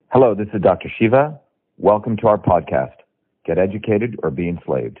Hello, this is Dr. Shiva. Welcome to our podcast, Get Educated or Be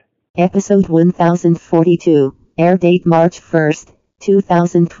Enslaved. Episode 1042, air date March 1st,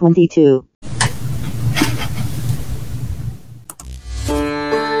 2022.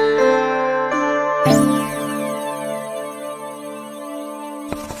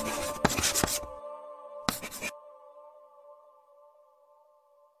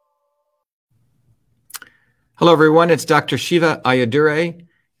 Hello, everyone. It's Dr. Shiva Ayyadurai.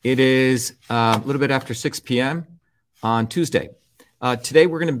 It is a little bit after 6 p.m. on Tuesday. Today,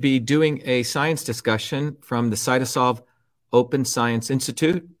 we're going to be doing a science discussion from the Cytosolve Open Science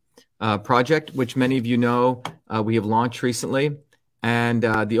Institute project, which many of you know we have launched recently. And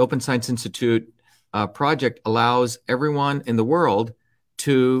the Open Science Institute project allows everyone in the world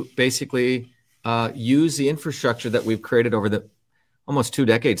to basically use the infrastructure that we've created over the almost 2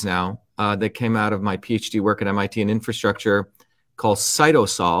 decades now that came out of my PhD work at MIT in infrastructure called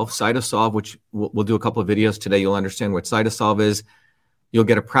Cytosolve. Cytosolve, which we'll do a couple of videos today. You'll understand what Cytosolve is. You'll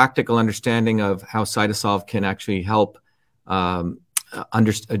get a practical understanding of how Cytosolve can actually help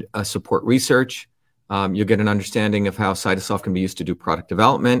support research. You'll get an understanding of how Cytosolve can be used to do product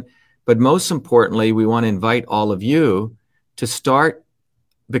development. But most importantly, we want to invite all of you to start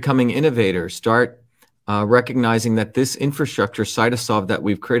becoming innovators, start recognizing that this infrastructure, Cytosolve, that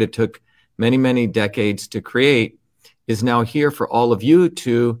we've created took many, many decades to create, is now here for all of you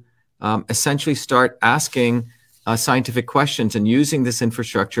to essentially start asking scientific questions and using this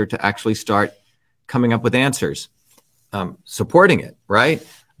infrastructure to actually start coming up with answers, supporting it, right?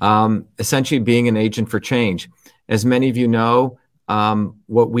 Essentially being an agent for change. As many of you know,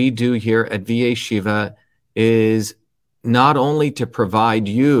 what we do here at VA Shiva is not only to provide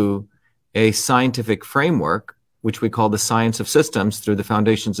you a scientific framework, which we call the Science of Systems through the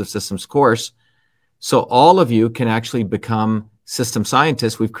Foundations of Systems course, so all of you can actually become system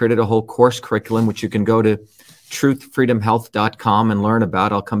scientists. We've created a whole course curriculum, which you can go to truthfreedomhealth.com and learn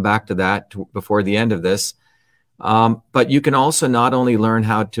about. I'll come back to that before the end of this. But you can also not only learn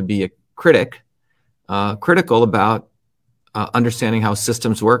how to be a critical about understanding how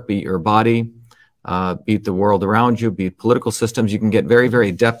systems work, be it your body, be it the world around you, be it political systems. You can get very, very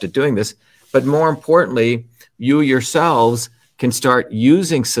adept at doing this. But more importantly, you yourselves can start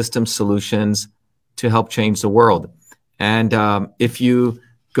using system solutions to help change the world. And if you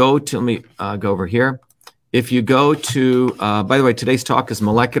go to, let me go over here. If you go to, by the way, today's talk is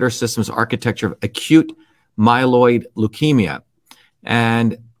Molecular Systems Architecture of Acute Myeloid Leukemia.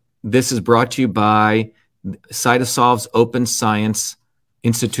 And this is brought to you by Cytosolve's Open Science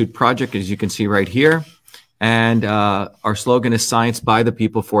Institute project, as you can see right here. And our slogan is Science by the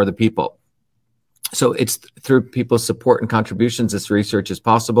People for the People. So it's through people's support and contributions this research is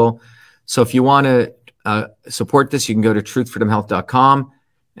possible. So if you want to support this, you can go to truthfreedomhealth.com.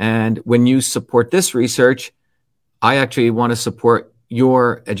 And when you support this research, I actually want to support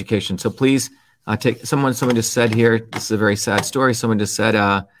your education. So please someone just said here, this is a very sad story. Someone just said,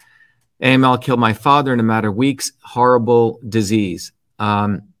 AML killed my father in a matter of weeks, horrible disease.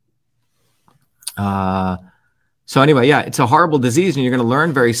 So anyway, yeah, it's a horrible disease, and you're going to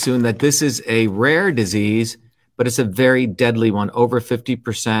learn very soon that this is a rare disease, but it's a very deadly one, over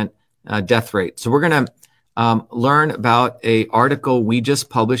 50% death rate. So we're going to learn about an article we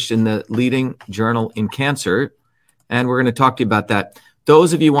just published in the leading journal in cancer, and we're going to talk to you about that.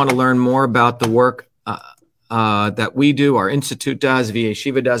 Those of you who want to learn more about the work that we do, our institute does, VA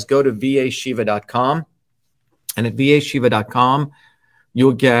Shiva does, go to vashiva.com. And at vashiva.com,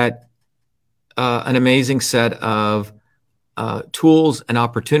 you'll get an amazing set of tools and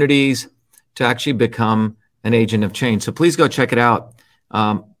opportunities to actually become an agent of change. So please go check it out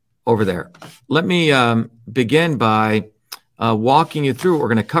over there. Let me begin by walking you through what we're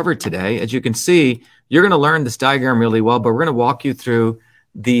going to cover today. As you can see, you're going to learn this diagram really well, but we're going to walk you through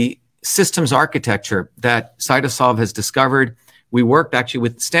the systems architecture that Cytosolve has discovered. We worked actually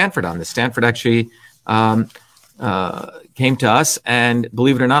with Stanford on this. Stanford actually came to us, and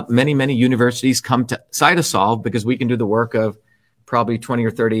believe it or not, many, many universities come to Cytosolve because we can do the work of probably 20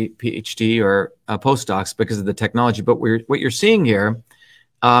 or 30 PhD or postdocs because of the technology. But what you're seeing here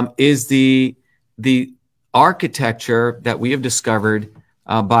is the architecture that we have discovered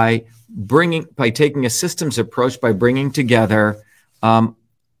by taking a systems approach, by bringing together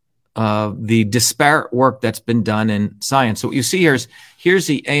the disparate work that's been done in science. So what you see here is, here's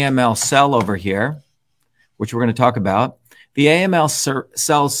the AML cell over here, which we're going to talk about. The AML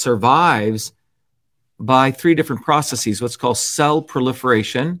cell survives by 3 different processes, what's called cell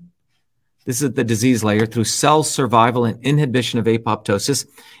proliferation. This is the disease layer, through cell survival and inhibition of apoptosis.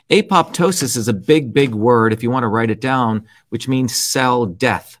 Apoptosis is a big, big word if you want to write it down, which means cell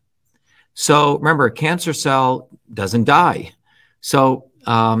death. So remember, a cancer cell doesn't die. So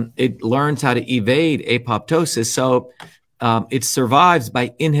it learns how to evade apoptosis. So it survives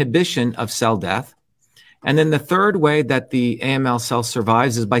by inhibition of cell death. And then the third way that the AML cell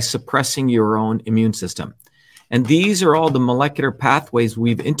survives is by suppressing your own immune system. And these are all the molecular pathways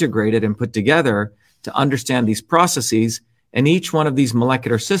we've integrated and put together to understand these processes. And each one of these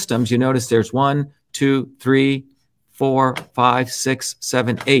molecular systems, you notice there's 1, 2, 3, 4, 5, 6,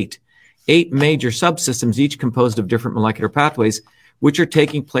 7, 8. 8 major subsystems, each composed of different molecular pathways, which are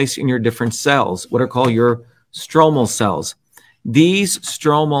taking place in your different cells, what are called your stromal cells. These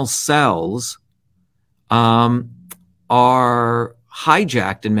stromal cells are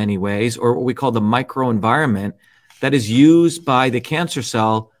hijacked in many ways, or what we call the microenvironment that is used by the cancer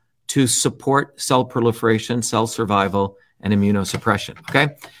cell to support cell proliferation, cell survival, and immunosuppression.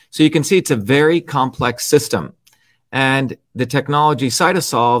 Okay, so you can see it's a very complex system. And the technology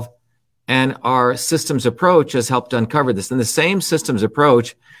Cytosolve and our systems approach has helped uncover this. And the same systems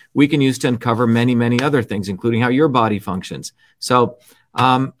approach we can use to uncover many, many other things, including how your body functions. So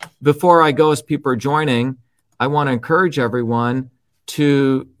before I go, as people are joining, I want to encourage everyone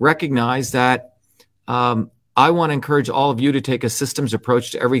to recognize that I want to encourage all of you to take a systems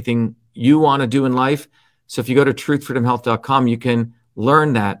approach to everything you want to do in life. So if you go to truthfreedomhealth.com, you can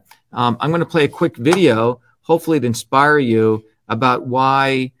learn that. I'm going to play a quick video, hopefully to inspire you about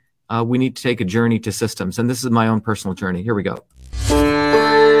why we need to take a journey to systems. And this is my own personal journey. Here we go.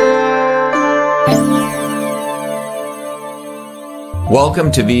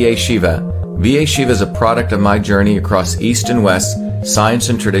 Welcome to VA Shiva. VA Shiva is a product of my journey across East and West, science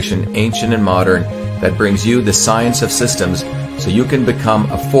and tradition, ancient and modern, that brings you the science of systems so you can become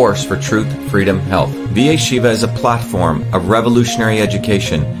a force for truth, freedom, health. VA Shiva is a platform of revolutionary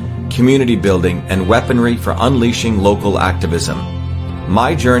education, community building, and weaponry for unleashing local activism.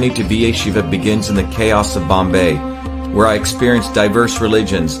 My journey to VA Shiva begins in the chaos of Bombay, where I experienced diverse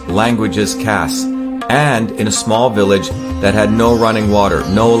religions, languages, castes, and in a small village that had no running water,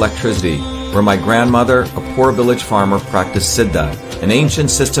 no electricity, where my grandmother, a poor village farmer, practiced Siddha, an ancient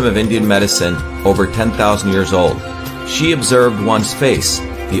system of Indian medicine over 10,000 years old. She observed one's face,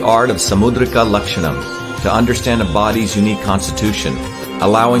 the art of Samudrika Lakshanam, to understand a body's unique constitution,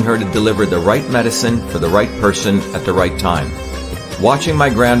 allowing her to deliver the right medicine for the right person at the right time. Watching my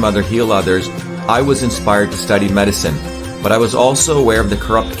grandmother heal others, I was inspired to study medicine, but I was also aware of the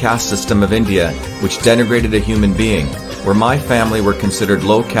corrupt caste system of India, which denigrated a human being, where my family were considered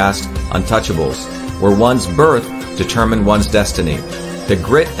low caste untouchables, where one's birth determined one's destiny. The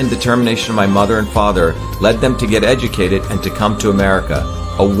grit and determination of my mother and father led them to get educated and to come to America,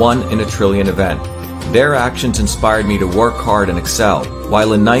 a 1 in a trillion event. Their actions inspired me to work hard and excel.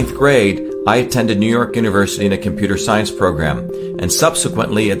 While in 9th grade, I attended New York University in a computer science program, and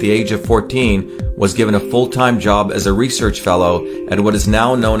subsequently, at the age of 14, was given a full-time job as a research fellow at what is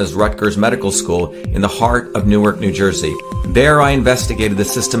now known as Rutgers Medical School in the heart of Newark, New Jersey. There I investigated the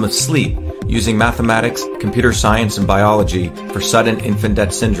system of sleep using mathematics, computer science, and biology for sudden infant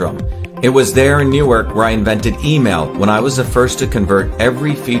death syndrome. It was there in Newark where I invented email, when I was the first to convert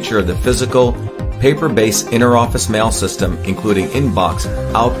every feature of the physical, paper-based interoffice mail system, including inbox,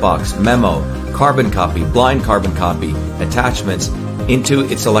 outbox, memo, carbon copy, blind carbon copy, attachments, into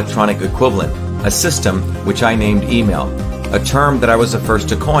its electronic equivalent, a system which I named email, a term that I was the first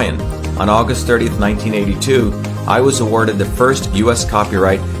to coin. On August 30th, 1982, I was awarded the first U.S.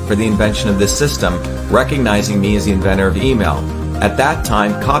 copyright for the invention of this system, recognizing me as the inventor of email. At that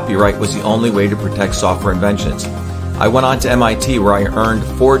time, copyright was the only way to protect software inventions. I went on to MIT, where I earned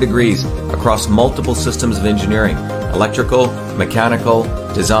 4 degrees across multiple systems of engineering: electrical, mechanical,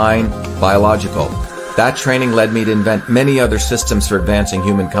 design, biological. That training led me to invent many other systems for advancing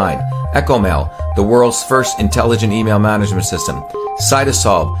humankind. EchoMail, the world's first intelligent email management system.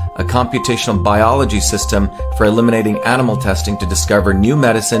 Cytosolve, a computational biology system for eliminating animal testing to discover new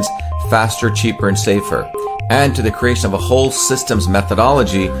medicines faster, cheaper, and safer. And to the creation of a whole systems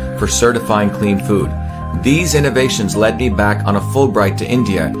methodology for certifying clean food. These innovations led me back on a Fulbright to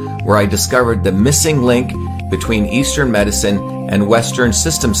India, where I discovered the missing link between Eastern medicine and Western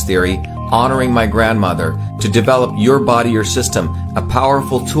systems theory, honoring my grandmother, to develop Your Body, Your System, a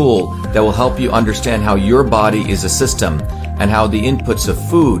powerful tool that will help you understand how your body is a system and how the inputs of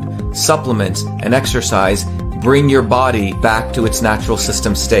food, supplements, and exercise bring your body back to its natural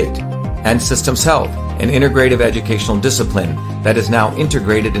system state. And Systems Health, an integrative educational discipline that is now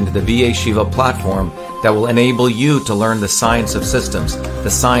integrated into the VA Shiva platform that will enable you to learn the science of systems, the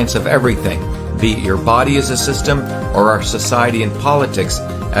science of everything, be it your body as a system or our society and politics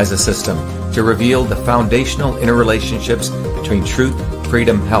as a system, to reveal the foundational interrelationships between truth,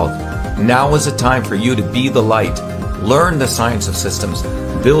 freedom, health. Now is the time for you to be the light, learn the science of systems,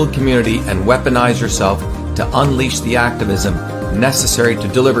 build community, and weaponize yourself to unleash the activism necessary to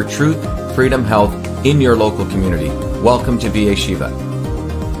deliver truth, freedom, health in your local community. Welcome to VA Shiva.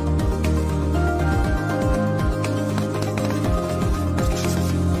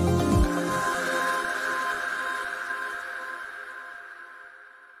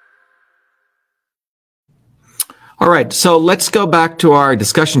 All right, so let's go back to our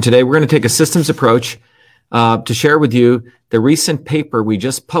discussion today. We're going to take a systems approach to share with you the recent paper we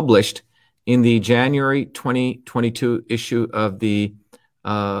just published in the January 2022 issue of the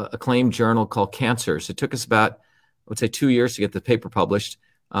acclaimed journal called Cancers. It took us about, I would say, 2 years to get the paper published.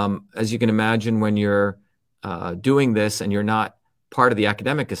 As you can imagine, when you're doing this and you're not part of the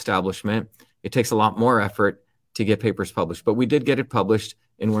academic establishment, it takes a lot more effort to get papers published. But we did get it published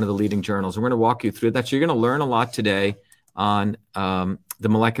in one of the leading journals. And we're going to walk you through that. So you're going to learn a lot today on the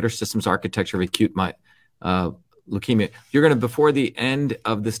molecular systems architecture of acute leukemia. You're going to, before the end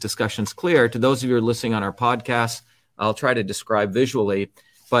of this discussion is clear, to those of you who are listening on our podcast, I'll try to describe visually,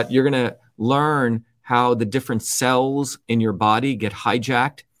 but you're going to learn how the different cells in your body get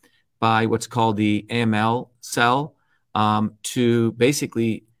hijacked by what's called the AML cell to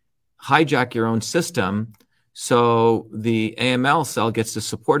basically hijack your own system. So the AML cell gets to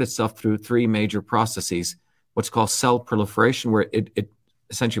support itself through three major processes: what's called cell proliferation, where it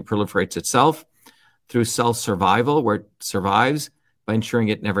essentially proliferates itself; through cell survival, where it survives by ensuring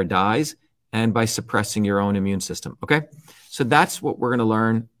it never dies; and by suppressing your own immune system. Okay, so that's what we're going to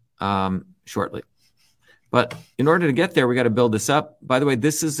learn shortly. But in order to get there, we got to build this up. By the way,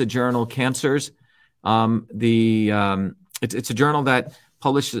 this is the journal Cancers. It's a journal that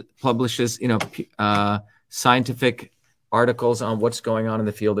publishes scientific articles on what's going on in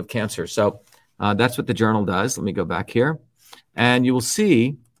the field of cancer. So that's what the journal does. Let me go back here. And you will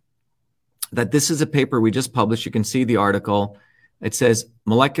see that this is a paper we just published. You can see the article. It says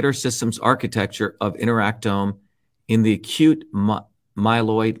Molecular Systems Architecture of Interactome in the Acute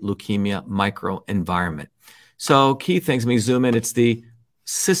Myeloid Leukemia Microenvironment. So key things, let me zoom in. It's the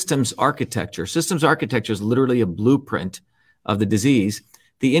systems architecture. Systems architecture is literally a blueprint of the disease.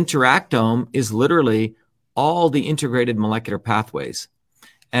 The interactome is literally all the integrated molecular pathways.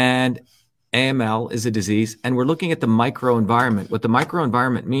 And AML is a disease, and we're looking at the microenvironment. What the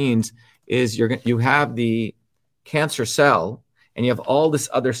microenvironment means is you have the cancer cell, and you have all this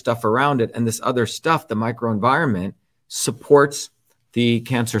other stuff around it, and this other stuff, the microenvironment, supports the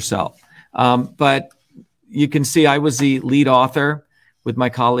cancer cell. But you can see I was the lead author with my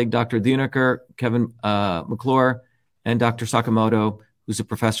colleague, Dr. Duneker, Kevin McClure, and Dr. Sakamoto, who's a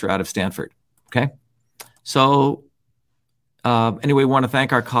professor out of Stanford. Okay. So anyway, we want to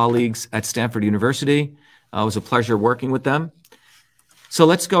thank our colleagues at Stanford University. It was a pleasure working with them. So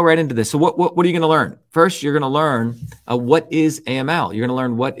let's go right into this. So what are you going to learn? First, you're going to learn what is AML. You're going to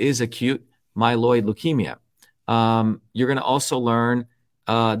learn what is acute myeloid leukemia. You're going to also learn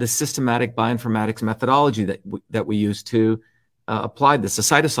the systematic bioinformatics methodology that we use to apply this, the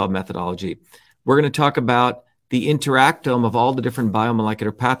CytoSolve methodology. We're going to talk about the interactome of all the different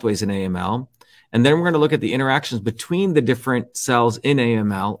biomolecular pathways in AML. And then we're going to look at the interactions between the different cells in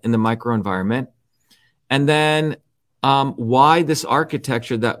AML in the microenvironment. And then why this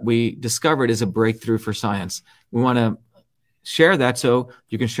architecture that we discovered is a breakthrough for science. We want to share that so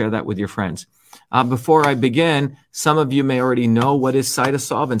you can share that with your friends. Before I begin, some of you may already know what is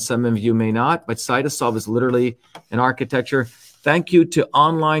CytoSolve and some of you may not, but CytoSolve is literally an architecture. Thank you to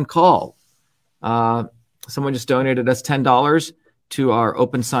Online Call. Someone just donated us $10 to our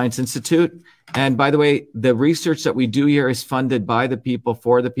Open Science Institute. And by the way, the research that we do here is funded by the people,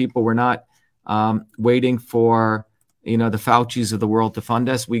 for the people. We're not waiting for the Faucis of the world to fund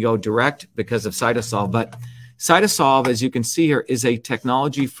us. We go direct because of CytoSolve. But CytoSolve, as you can see here, is a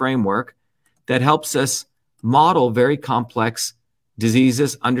technology framework that helps us model very complex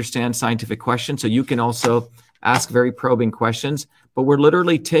diseases, understand scientific questions. So you can also ask very probing questions. But we're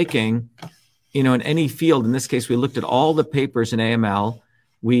literally taking, in any field, in this case, we looked at all the papers in AML.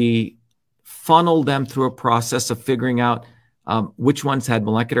 We funneled them through a process of figuring out which ones had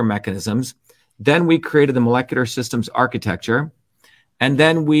molecular mechanisms. Then we created the molecular systems architecture. And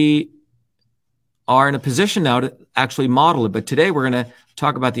then we are in a position now to actually model it. But today we're going to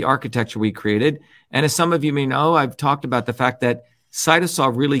talk about the architecture we created. And as some of you may know, I've talked about the fact that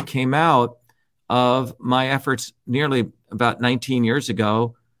CytoSolve really came out of my efforts nearly about 19 years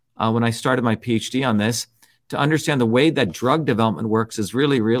ago when I started my PhD on this, to understand the way that drug development works is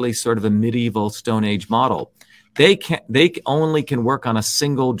really sort of a medieval Stone Age model. They only can work on a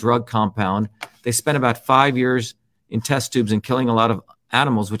single drug compound. They spent about 5 years in test tubes and killing a lot of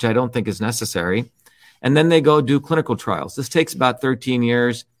animals, which I don't think is necessary. And then they go do clinical trials. This takes about 13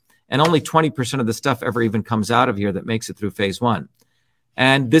 years, and only 20% of the stuff ever even comes out of here that makes it through phase 1.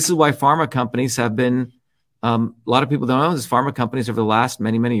 And this is why pharma companies have been, a lot of people don't know this, pharma companies over the last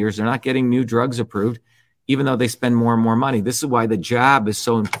many, many years, they're not getting new drugs approved, even though they spend more and more money. This is why the jab is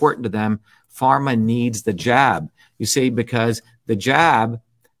so important to them. Pharma needs the jab. You see, because the jab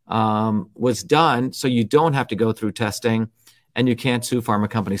was done so you don't have to go through testing and you can't sue pharma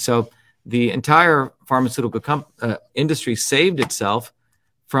companies. So the entire pharmaceutical industry saved itself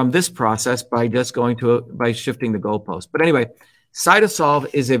from this process by just by shifting the goalpost. But anyway, Cytosolve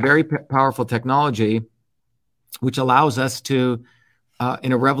is a very powerful technology which allows us to,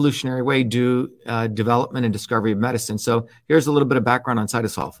 in a revolutionary way, do development and discovery of medicine. So here's a little bit of background on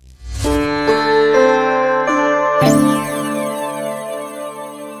Cytosolve.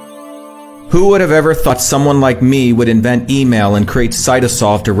 Who would have ever thought someone like me would invent email and create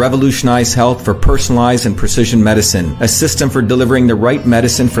Cytosolve to revolutionize health for personalized and precision medicine, a system for delivering the right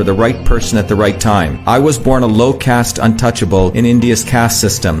medicine for the right person at the right time? I was born a low caste untouchable in India's caste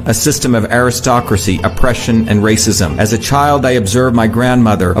system, a system of aristocracy, oppression, and racism. As a child, I observed my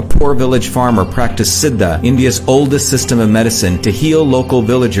grandmother, a poor village farmer, practice Siddha, India's oldest system of medicine, to heal local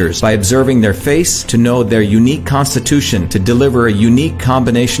villagers by observing their face, to know their unique constitution, to deliver a unique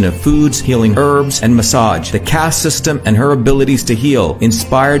combination of foods, healing herbs, and massage. The caste system and her abilities to heal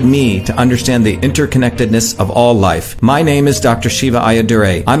inspired me to understand the interconnectedness of all life. My name is Dr. Shiva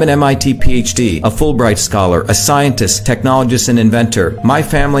Ayyadurai. I'm an MIT PhD, a Fulbright scholar, a scientist, technologist, and inventor. My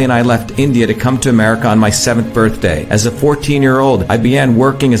family and I left India to come to America on my 7th birthday. As a 14-year-old, I began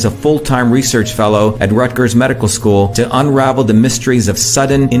working as a full-time research fellow at Rutgers Medical School to unravel the mysteries of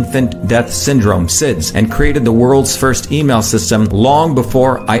sudden infant death syndrome, SIDS, and created the world's first email system long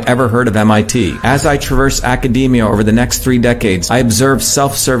before I ever heard of MIT. As I traverse academia over the next 3 decades, I observe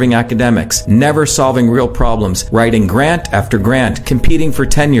self-serving academics, never solving real problems, writing grant after grant, competing for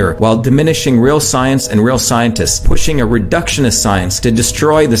tenure, while diminishing real science and real scientists, pushing a reductionist science to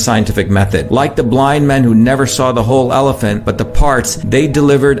destroy the scientific method. Like the blind men who never saw the whole elephant, but the parts, they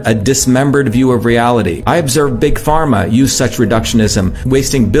delivered a dismembered view of reality. I observe Big Pharma use such reductionism,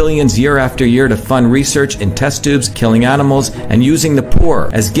 wasting billions year after year to fund research in test tubes, killing animals, and using the poor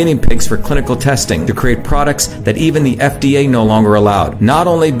as guinea pigs for clinical testing to create products that even the FDA no longer allowed. Not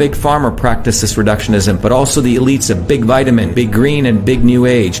only Big Pharma practiced this reductionism, but also the elites of Big Vitamin, Big Green, and Big New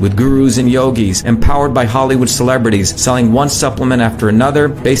Age, with gurus and yogis, empowered by Hollywood celebrities, selling one supplement after another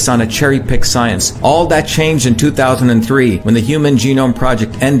based on a cherry-picked science. All that changed in 2003 when the Human Genome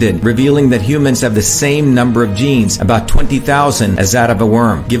Project ended, revealing that humans have the same number of genes, about 20,000, as that of a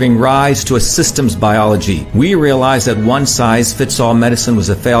worm, giving rise to a systems biology. We realized that one-size-fits-all medicine was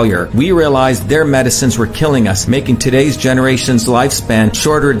a failure. We realized their medicines were killing us, making today's generation's lifespan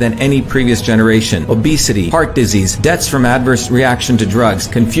shorter than any previous generation. Obesity, heart disease, deaths from adverse reaction to drugs,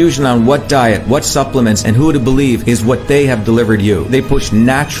 confusion on what diet, what supplements, and who to believe is what they have delivered you. They push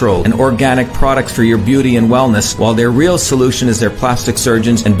natural and organic products for your beauty and wellness, while their real solution is their plastic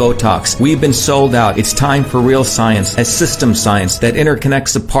surgeons and Botox. We've been sold out. It's time for real science, a system science that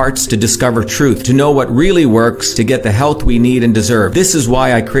interconnects the parts to discover truth, to know what really works, to get the health we need and deserve. This is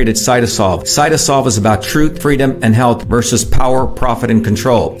why I created Cytosolve. Cytosolve is about truth, freedom, and health versus power, profit, and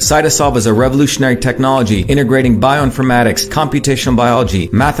control. Cytosolve is a revolutionary technology integrating bioinformatics, computational biology,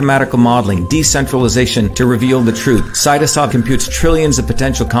 mathematical modeling, decentralization to reveal the truth. Cytosolve computes trillions of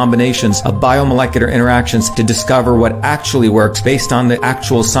potential combinations of biomolecular interactions to discover what actually works based on the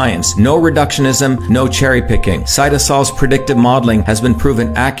actual science. No reductionism, no cherry picking. Cytosolve's predictive modeling has been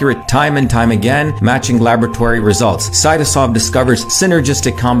proven accurate time and time again, matching laboratory results. Cytosolve discovers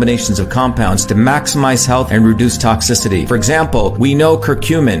synergistic combinations of compounds to maximize health and reduce toxicity. For example, we know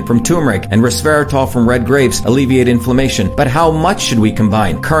curcumin from turmeric and resveratrol from red grapes alleviate inflammation, but how much should we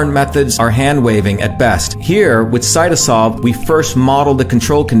combine? Current methods are hand-waving at best. Here, with Cytosolve, we first modeled the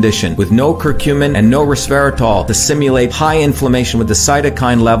control condition with no curcumin and no resveratrol to simulate high inflammation with the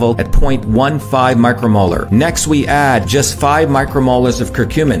cytokine level at 0.15 micromolar. Next, we add just 5 micromolars of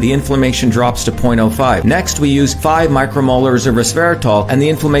curcumin. The inflammation drops to 0.05. Next, we use 5 micromolars of resveratrol and the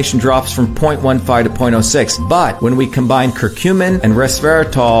inflammation drops from 0.15 to 0.06. But when we combine curcumin and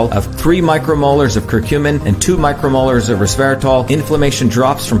resveratrol of 3 micromolars of curcumin and 2 micromolars of resveratrol, inflammation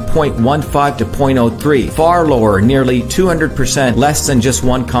drops from 0.15 to 0.03, far lower, nearly 200% less than just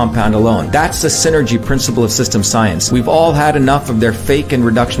one compound alone. That's the synergy principle of system science. We've all had enough of their fake and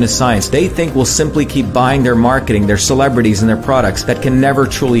reductionist science. They think we'll simply keep buying their marketing, their celebrities, and their products that can never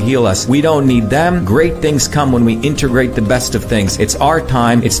truly heal us. We don't need them. Great things come when we integrate the best of things. It's our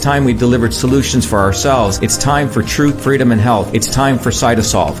time. It's time we delivered solutions for ourselves. It's time for truth, freedom, and health. It's time for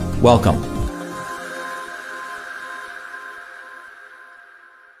Cytosolve. Welcome.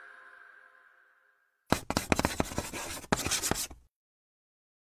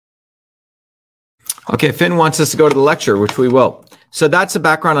 Okay, Finn wants us to go to the lecture, which we will. So that's the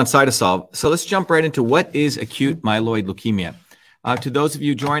background on Cytosolve. So let's jump right into what is acute myeloid leukemia. To those of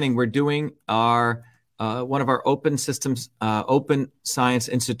you joining, we're doing our one of our Open Systems, Open Science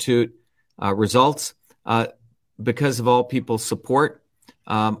Institute results. Because of all people's support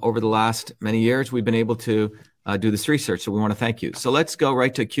over the last many years, we've been able to do this research. So we want to thank you. So let's go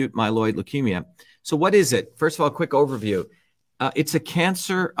right to acute myeloid leukemia. So what is it? First of all, a quick overview. It's a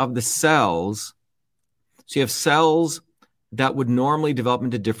cancer of the cells. So you have cells that would normally develop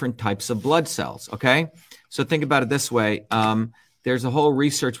into different types of blood cells, okay? So think about it this way. There's a whole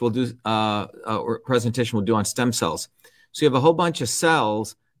research we'll do, or presentation we'll do on stem cells. So you have a whole bunch of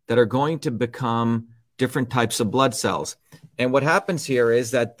cells that are going to become different types of blood cells. And what happens here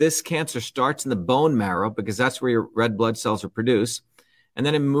is that this cancer starts in the bone marrow because that's where your red blood cells are produced. And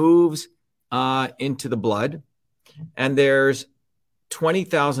then it moves into the blood. And there's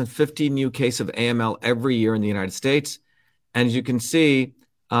 20,000, 50 new cases of AML every year in the United States. And as you can see,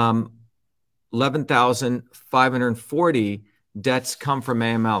 11,540 deaths come from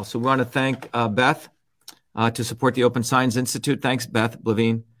AML. So we want to thank Beth to support the Open Science Institute. Thanks, Beth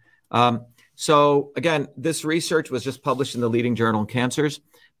Levine. So again, this research was just published in the leading journal in cancers,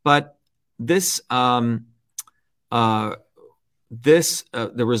 but this, the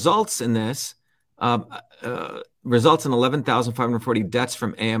results in this results in 11,540 deaths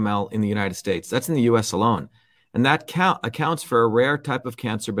from AML in the United States. That's in the US alone. And that accounts for a rare type of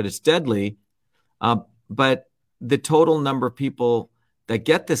cancer, but it's deadly. But the total number of people that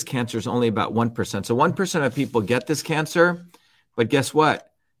get this cancer is only about 1%. So 1% of people get this cancer, but guess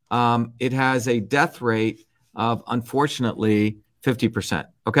what? It has a death rate of, unfortunately, 50%,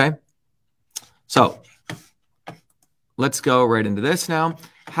 okay? So let's go right into this now.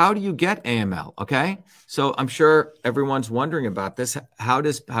 How do you get AML, okay? So I'm sure everyone's wondering about this. How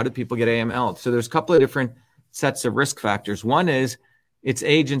do people get AML? So there's a couple of different sets of risk factors. One is it's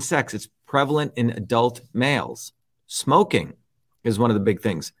age and sex. It's prevalent in adult males. Smoking is one of the big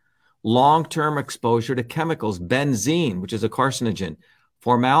things. Long-term exposure to chemicals, benzene, which is a carcinogen,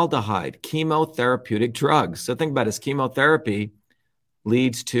 formaldehyde, chemotherapeutic drugs. So think about it, chemotherapy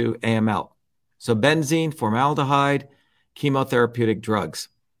leads to AML. So benzene, formaldehyde, chemotherapeutic drugs.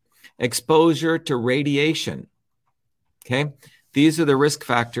 Exposure to radiation. Okay, these are the risk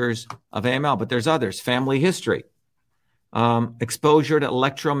factors of AML, but there's others. Family history, exposure to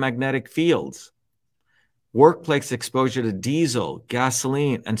electromagnetic fields, workplace exposure to diesel,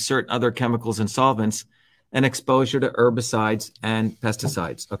 gasoline, and certain other chemicals and solvents, and exposure to herbicides and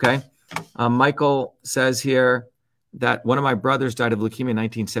pesticides. Okay, Michael says here that one of my brothers died of leukemia in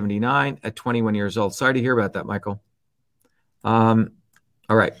 1979 at 21 years old. Sorry to hear about that, Michael. All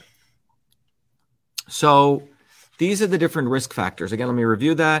right. So these are the different risk factors. Again, let me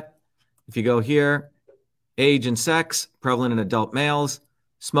review that. If you go here, age and sex, prevalent in adult males,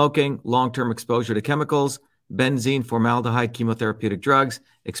 smoking, long-term exposure to chemicals, benzene, formaldehyde, chemotherapeutic drugs,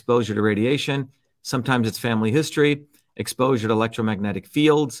 exposure to radiation. Sometimes it's family history, exposure to electromagnetic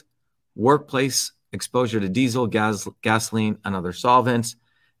fields, workplace exposure to diesel, gasoline, and other solvents,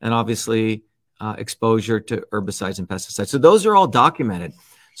 and obviously exposure to herbicides and pesticides. So those are all documented.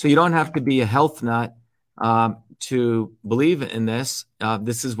 So you don't have to be a health nut to believe in this.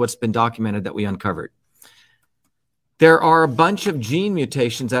 This is what's been documented that we uncovered. There are a bunch of gene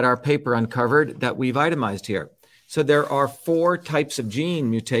mutations that our paper uncovered that we've itemized here. So there are 4 types of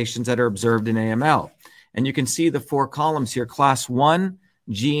gene mutations that are observed in AML. And you can see the 4 columns here. Class 1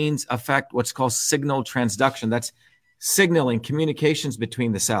 genes affect what's called signal transduction. That's signaling communications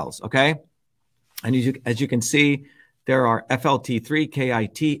between the cells, okay? And as you can see, there are FLT3,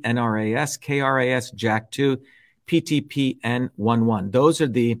 KIT, NRAS, KRAS, JAK2, PTPN11. Those are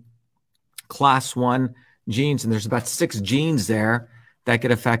the class 1 genes, and there's about 6 genes there that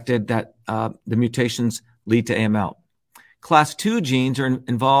get affected that the mutations lead to AML. Class 2 genes are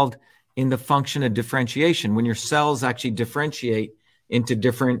involved in the function of differentiation, when your cells actually differentiate into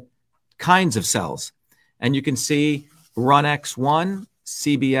different kinds of cells. And you can see RUNX1,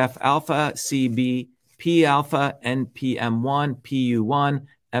 CBF alpha, CBP alpha, NPM1, PU1,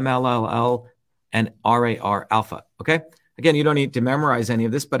 MLLL, and RAR alpha. Okay? Again, you don't need to memorize any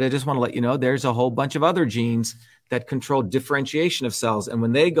of this, but I just want to let you know there's a whole bunch of other genes that control differentiation of cells. And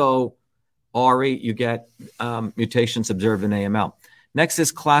when they go RA, you get mutations observed in AML. Next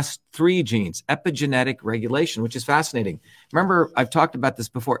is class 3 genes, epigenetic regulation, which is fascinating. Remember, I've talked about this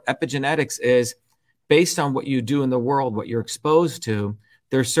before. Epigenetics is based on what you do in the world, what you're exposed to.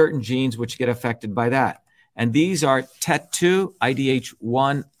 There are certain genes which get affected by that. And these are TET2,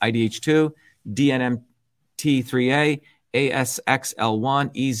 IDH1, IDH2, DNMT3A,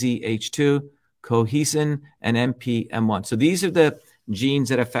 ASXL1, EZH2, cohesin, and MPM1. So these are the genes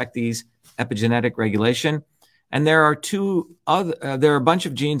that affect these epigenetic regulation. And there are there are a bunch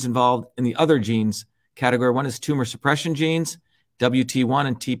of genes involved in the other genes category. One is tumor suppression genes, WT1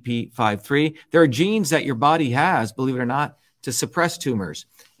 and TP53. There are genes that your body has, believe it or not, to suppress tumors.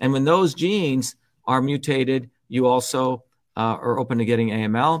 And when those genes are mutated, you also are open to getting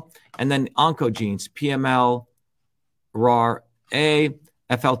AML. And then oncogenes, PML, RAR-A,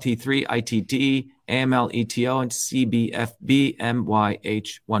 FLT3, ITD, AML, ETO, and CBFB,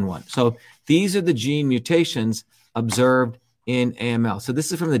 MYH11. So these are the gene mutations observed in AML. So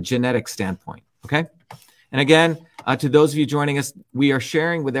this is from the genetic standpoint, okay? And again, to those of you joining us, we are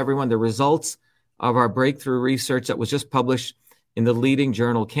sharing with everyone the results of our breakthrough research that was just published in the leading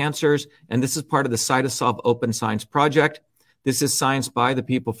journal Cancers. And this is part of the CytoSolve Open Science Project. This is science by the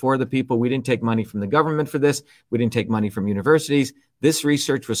people, for the people. We didn't take money from the government for this. We didn't take money from universities. This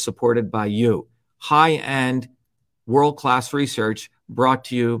research was supported by you. High-end, world-class research brought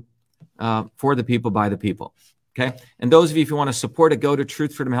to you for the people, by the people. Okay? And those of you, if you want to support it, go to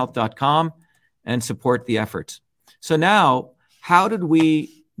truthfreedomhealth.com and support the efforts. So now, how did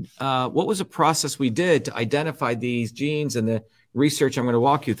we, what was the process we did to identify these genes and the research I'm going to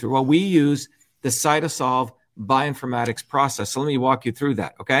walk you through? Well, we use the CytoSolve bioinformatics process. So let me walk you through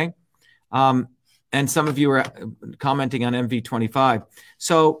that, okay? And some of you are commenting on MV25.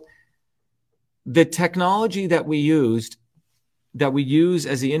 So the technology that we use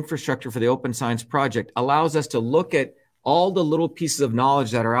as the infrastructure for the Open Science Project allows us to look at all the little pieces of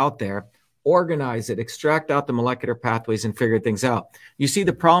knowledge that are out there, organize it, extract out the molecular pathways, and figure things out. You see,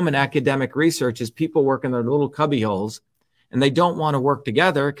 the problem in academic research is people work in their little cubby holes, and they don't want to work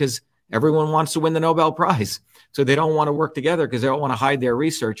together because everyone wants to win the Nobel Prize. So they don't want to work together because they don't want to hide their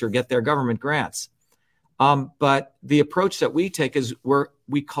research or get their government grants. But the approach that we take is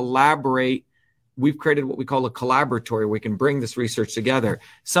we collaborate. We've created what we call a collaboratory. We can bring this research together.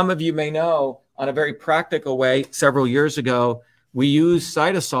 Some of you may know, on a very practical way, several years ago, we used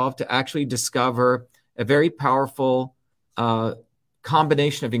CytoSolve to actually discover a very powerful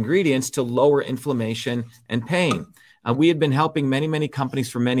combination of ingredients to lower inflammation and pain. We had been helping many, many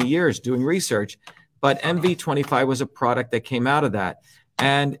companies for many years doing research, but MV25 was a product that came out of that.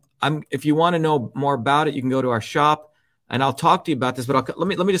 And if you want to know more about it, you can go to our shop, and I'll talk to you about this. But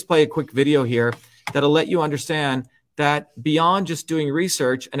let me just play a quick video here that'll let you understand that beyond just doing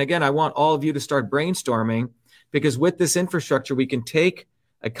research, and again, I want all of you to start brainstorming, because with this infrastructure, we can take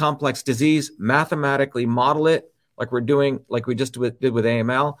a complex disease, mathematically model it, like we just did with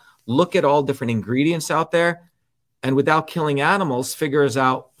AML, look at all different ingredients out there, and without killing animals,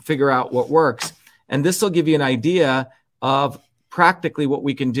 figure out what works. And this will give you an idea of practically what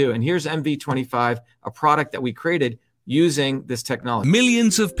we can do. And here's MV25, a product that we created using this technology.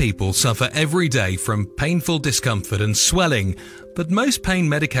 Millions of people suffer every day from painful discomfort and swelling, but most pain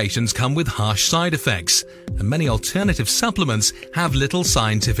medications come with harsh side effects, and many alternative supplements have little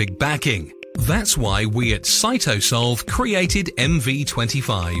scientific backing. That's why we at CytoSolve created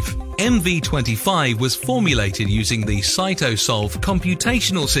MV25. MV25 was formulated using the CytoSolve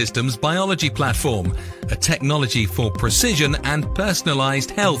Computational Systems Biology Platform, a technology for precision and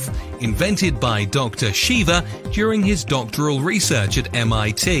personalized health invented by Dr. Shiva during his doctoral research at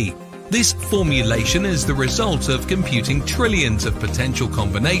MIT. This formulation is the result of computing trillions of potential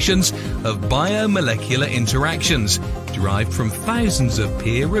combinations of biomolecular interactions derived from thousands of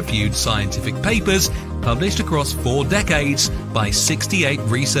peer-reviewed scientific papers published across 4 decades by 68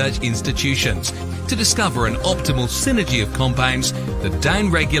 research institutions to discover an optimal synergy of compounds that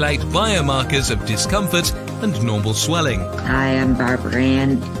downregulate biomarkers of discomfort and normal swelling. Hi, I'm Barbara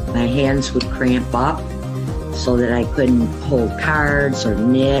Ann. My hands would cramp up so that I couldn't hold cards or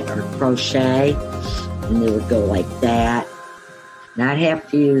knit or crochet, and they would go like that. And I'd have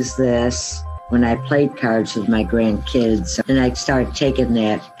to use this when I played cards with my grandkids. And I started taking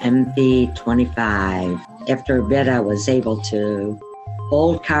that MV25. After a bit, I was able to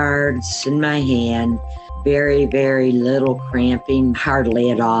hold cards in my hand. Very, very little cramping,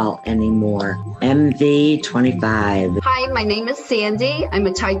 hardly at all anymore. MV25. Hi, Hi, my name is Sandy. I'm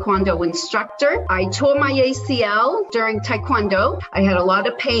a Taekwondo instructor. I tore my ACL during Taekwondo. I had a lot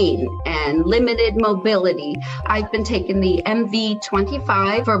of pain and limited mobility. I've been taking the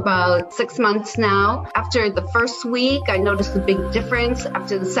MV25 for about 6 months now. After the first week, I noticed a big difference.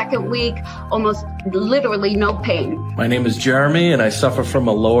 After the second week, almost literally no pain. My name is Jeremy, and I suffer from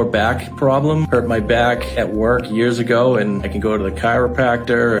a lower back problem. Hurt my back at work years ago, and I can go to the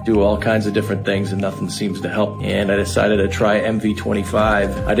chiropractor, do all kinds of different things, and nothing seems to help. And I decided to try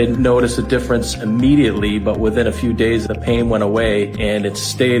MV25. I didn't notice a difference immediately, but within a few days, the pain went away, and it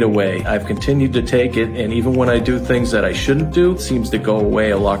stayed away. I've continued to take it, and even when I do things that I shouldn't do, it seems to go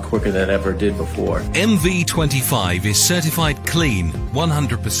away a lot quicker than it ever did before. MV25 is certified clean,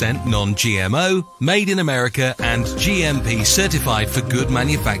 100% non-GMO, made in America, and GMP certified for good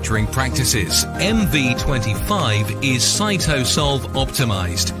manufacturing practices. MV25 is CytoSolve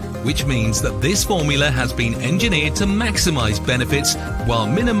optimized, which means that this formula has been engineered to maximize benefits while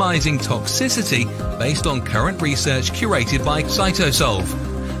minimizing toxicity based on current research curated by CytoSolve.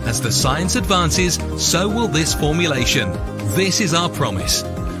 As the science advances, so will this formulation. This is our promise.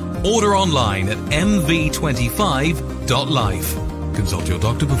 Order online at mv25.life. Consult your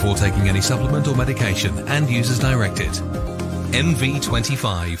doctor before taking any supplement or medication and use as directed.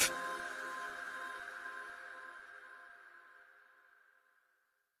 MV25.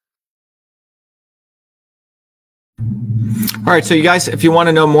 All right, so you guys, if you want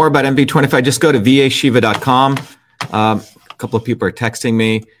to know more about MV25, just go to vashiva.com. A couple of people are texting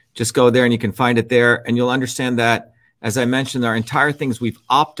me. Just go there and you can find it there. And you'll understand that, as I mentioned, our entire things, we've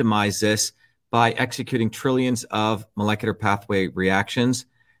optimized this by executing trillions of molecular pathway reactions.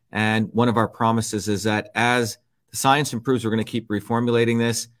 And one of our promises is that as the science improves, we're going to keep reformulating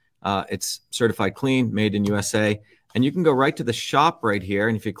this. It's certified clean, made in USA. And you can go right to the shop right here.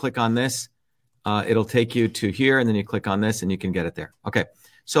 And if you click on this, it'll take you to here. And then you click on this and you can get it there. Okay,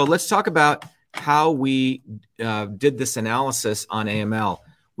 so let's talk about how we did this analysis on AML.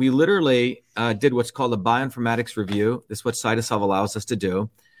 We literally did what's called a bioinformatics review. This is what CytoSolve allows us to do,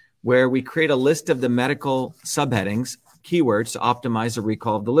 where we create a list of the medical subheadings, keywords, to optimize the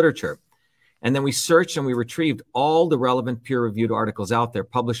recall of the literature. And then we searched and we retrieved all the relevant peer-reviewed articles out there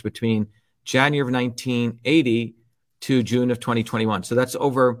published between January of 1980 to June of 2021. So that's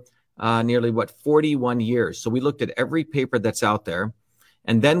over nearly, 41 years. So we looked at every paper that's out there,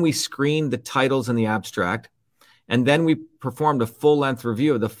 and then we screened the titles in the abstract, and then we performed a full-length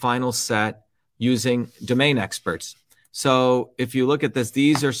review of the final set using domain experts. So if you look at this,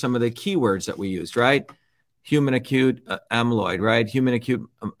 these are some of the keywords that we used, right? Human acute amyloid, right? Human acute.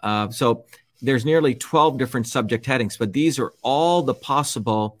 So there's nearly 12 different subject headings, but these are all the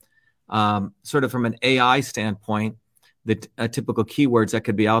possible, sort of from an AI standpoint, the typical keywords that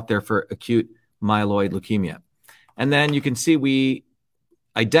could be out there for acute myeloid leukemia. And then you can see we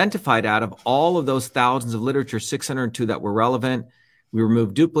identified out of all of those thousands of literature, 602 that were relevant. We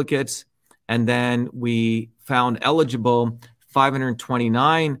removed duplicates, and then we found eligible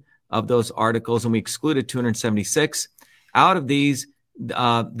 529 of those articles, and we excluded 276. Out of these,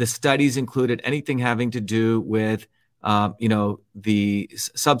 the studies included anything having to do with, the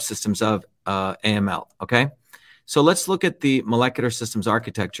subsystems of AML, okay? So let's look at the molecular systems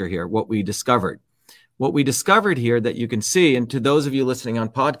architecture here, what we discovered. What we discovered here that you can see, and to those of you listening on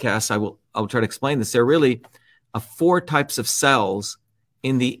podcasts, I'll try to explain this. There are really 4 types of cells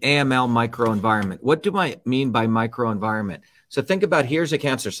in the AML microenvironment. What do I mean by microenvironment? So think about, here's a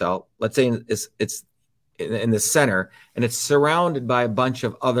cancer cell. Let's say it's in the center, and it's surrounded by a bunch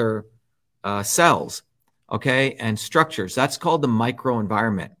of other cells, okay, and structures. That's called the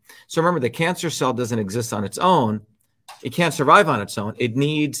microenvironment. So remember, the cancer cell doesn't exist on its own. It can't survive on its own. It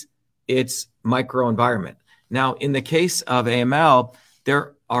needs its microenvironment. Now, in the case of AML,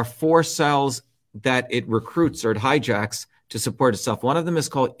 there are 4 cells that it recruits or it hijacks to support itself. One of them is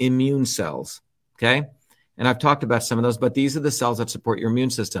called immune cells, okay? And I've talked about some of those, but these are the cells that support your immune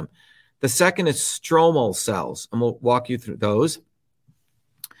system. The second is stromal cells, and we'll walk you through those.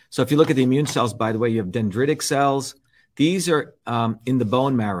 So if you look at the immune cells, by the way, you have dendritic cells. These are in the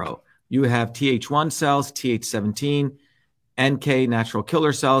bone marrow. You have Th1 cells, Th17, NK natural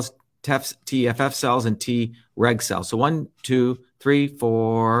killer cells, TFF cells, and Treg cells. So 1, 2, 3,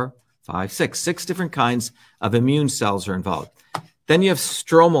 4, 5, 6. 6 different kinds of immune cells are involved. Then you have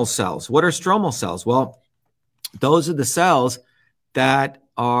stromal cells. What are stromal cells? Well, those are the cells that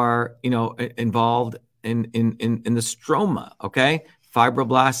are, involved in the stroma, okay?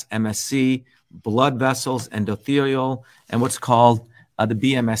 Fibroblasts, MSC, blood vessels, endothelial, and what's called the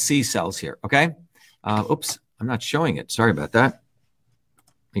BMSC cells here, okay? Oops, I'm not showing it. Sorry about that.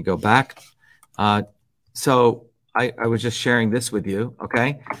 Let me go back. So I was just sharing this with you,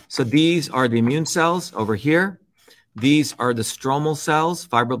 okay? So these are the immune cells over here. These are the stromal cells,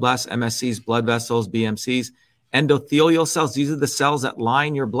 fibroblasts, MSCs, blood vessels, BMCs, endothelial cells. These are the cells that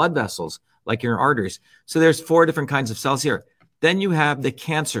line your blood vessels, like your arteries. So there's 4 different kinds of cells here. Then you have the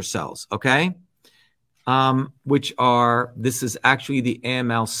cancer cells, okay? Which are, this is actually the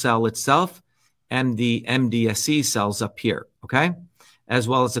AML cell itself and the MDSC cells up here, okay? As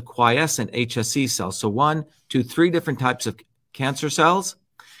well as the quiescent HSC cells. So 1, 2, 3 different types of cancer cells.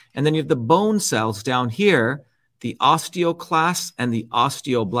 And then you have the bone cells down here, the osteoclasts and the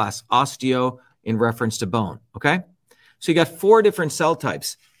osteoblasts. Osteo in reference to bone, okay? So you got 4 different cell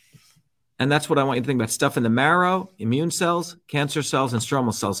types. And that's what I want you to think about. Stuff in the marrow, immune cells, cancer cells, and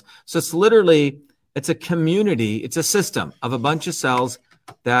stromal cells. So it's literally, it's a community, it's a system of a bunch of cells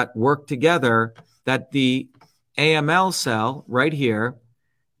that work together that the AML cell right here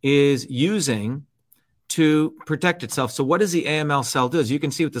is using to protect itself. So what does the AML cell do? As you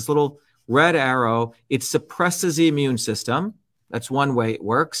can see with this little red arrow, it suppresses the immune system. That's one way it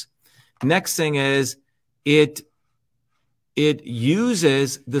works. Next thing is it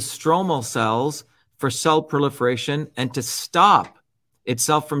uses the stromal cells for cell proliferation and to stop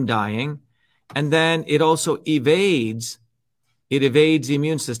itself from dying. And then it also evades the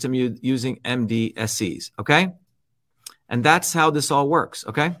immune system using MDSCs, okay? And that's how this all works,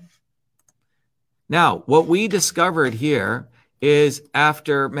 okay? Now, what we discovered here is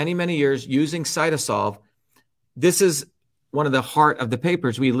after many, many years using CytoSolve, this is one of the heart of the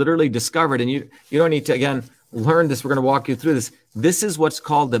papers we literally discovered, and you don't need to, again, learn this. We're going to walk you through this. This is what's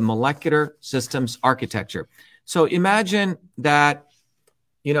called the molecular systems architecture. So imagine that,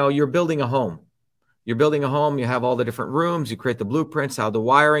 you're building a home. You're building a home, you have all the different rooms, you create the blueprints, how the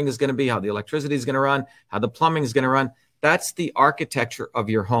wiring is going to be, how the electricity is going to run, how the plumbing is going to run. That's the architecture of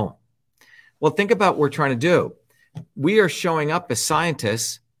your home. Well, think about what we're trying to do. We are showing up as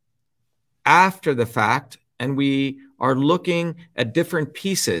scientists after the fact, and we are looking at different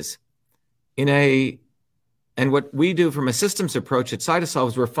pieces and what we do from a systems approach at CytoSolve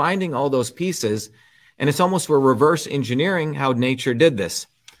is we're finding all those pieces, and it's almost we're reverse engineering how nature did this.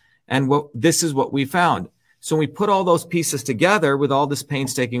 And this is what we found. So when we put all those pieces together with all this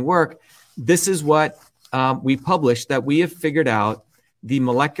painstaking work, this is what we published, that we have figured out the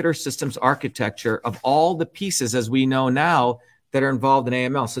molecular systems architecture of all the pieces as we know now that are involved in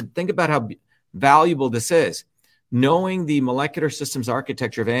AML. So think about how valuable this is. Knowing the molecular systems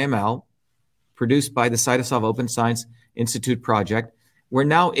architecture of AML, produced by the CytoSolve Open Science Institute project, we're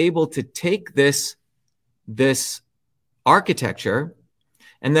now able to take this architecture,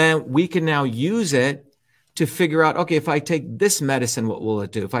 and then we can now use it to figure out, okay, if I take this medicine, what will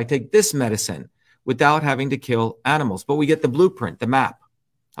it do? If I take this medicine without having to kill animals. But we get the blueprint, the map,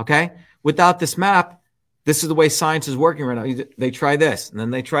 okay? Without this map, this is the way science is working right now. They try this, and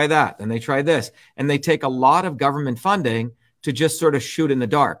then they try that, and they try this. And they take a lot of government funding to just sort of shoot in the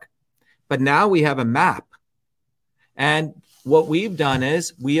dark. But now we have a map. And what we've done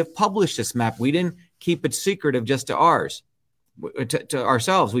is we have published this map. We didn't keep it secretive just to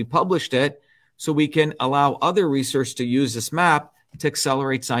ourselves. We published it so we can allow other research to use this map to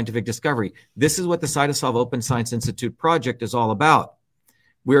accelerate scientific discovery. This is what the CytoSolve Open Science Institute project is all about.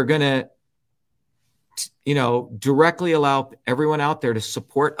 We're going to, directly allow everyone out there to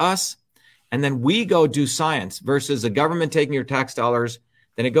support us, and then we go do science versus the government taking your tax dollars.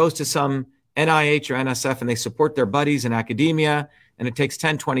 Then it goes to some NIH or NSF and they support their buddies in academia, and it takes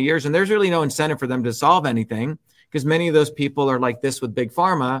 10, 20 years. And there's really no incentive for them to solve anything because many of those people are like this with Big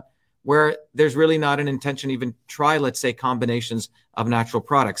Pharma, where there's really not an intention to even try, let's say, combinations of natural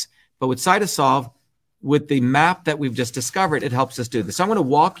products. But with CytoSolve, with the map that we've just discovered, it helps us do this. So I'm going to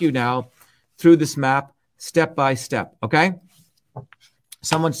walk you now through this map step by step, okay?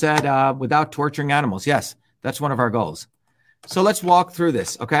 Someone said, without torturing animals. Yes, that's one of our goals. So let's walk through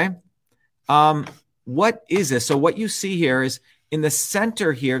this, okay? What is this? So what you see here is in the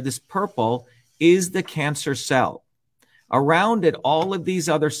center here, this purple is the cancer cell. Around it, all of these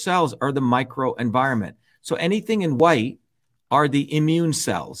other cells are the microenvironment. So anything in white are the immune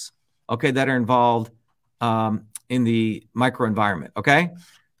cells, okay, that are involved in the microenvironment, okay,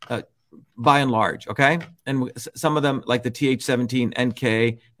 by and large, okay? And some of them, like the Th17,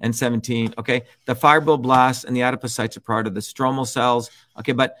 NK, N17, okay? The fibroblasts and the adipocytes are part of the stromal cells,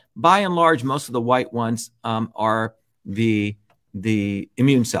 okay? But by and large, most of the white ones are the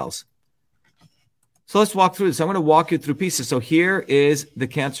immune cells. So let's walk through this. I'm going to walk you through pieces. So here is the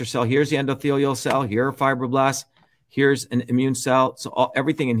cancer cell. Here's the endothelial cell. Here are fibroblasts. Here's an immune cell. So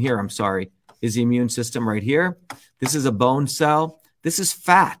everything in here, is the immune system right here. This is a bone cell. This is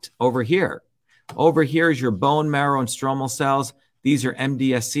fat over here. Over here is your bone marrow and stromal cells. These are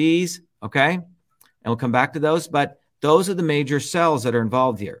MDSCs, okay? And we'll come back to those, but those are the major cells that are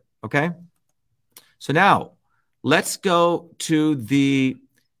involved here, okay? So now let's go to the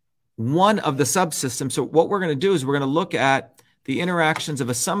one of the subsystems. So what we're going to do is we're going to look at the interactions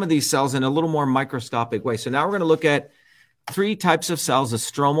of some of these cells in a little more microscopic way. So now we're going to look at three types of cells: the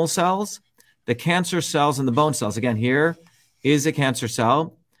stromal cells, the cancer cells, and the bone cells. Again, here is a cancer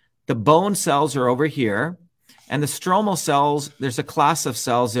cell. The bone cells are over here. And the stromal cells, there's a class of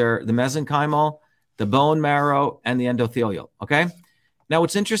cells there, the mesenchymal, the bone marrow, and the endothelial, okay? Now,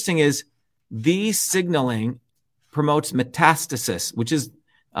 what's interesting is these signaling promotes metastasis, which is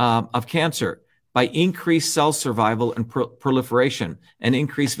of cancer, by increased cell survival and proliferation and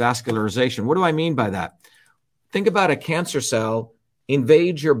increased vascularization. What do I mean by that? Think about a cancer cell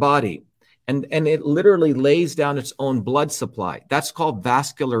invades your body, and it literally lays down its own blood supply. That's called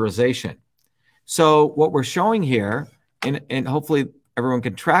vascularization. So what we're showing here, and hopefully everyone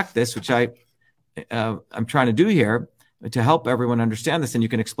can track this, which I'm trying to do here to help everyone understand this, and you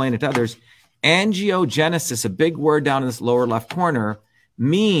can explain it to others. Angiogenesis, a big word down in this lower left corner,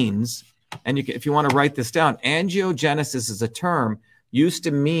 means, and if you want to write this down, angiogenesis is a term used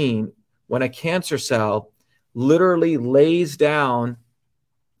to mean when a cancer cell literally lays down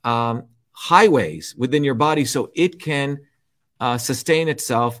highways within your body so it can sustain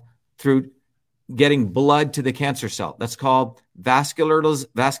itself through getting blood to the cancer cell. That's called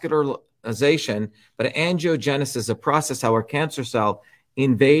vascularization. But angiogenesis is a process how a cancer cell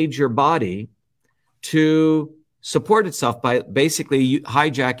invades your body to support itself by basically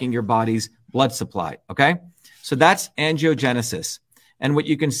hijacking your body's blood supply. Okay? So that's angiogenesis. And what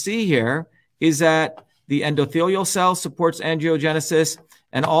you can see here is that the endothelial cell supports angiogenesis,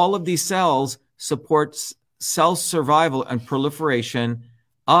 and all of these cells support cell survival and proliferation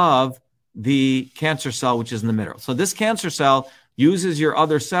of the cancer cell, which is in the middle. So this cancer cell uses your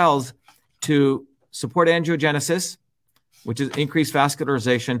other cells to support angiogenesis, which is increased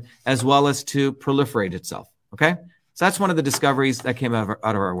vascularization, as well as to proliferate itself. Okay? So that's one of the discoveries that came out of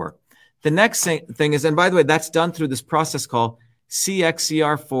our work. The next thing is, and by the way, that's done through this process called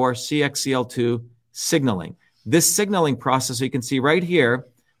CXCR4, CXCL2 signaling. This signaling process, so you can see right here,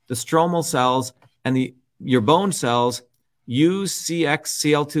 the stromal cells and your bone cells use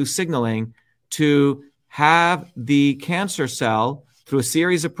CXCL2 signaling to have the cancer cell, through a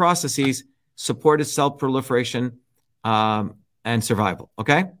series of processes, support its cell proliferation and survival,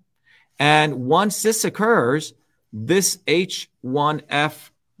 okay? And once this occurs, this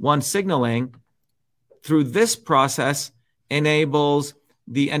H1F1 signaling through this process enables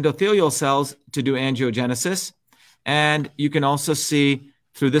the endothelial cells to do angiogenesis. And you can also see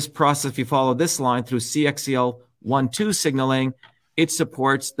through this process, if you follow this line, through CXCL1-2 signaling, it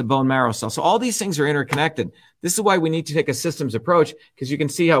supports the bone marrow cell. So all these things are interconnected. This is why we need to take a systems approach, because you can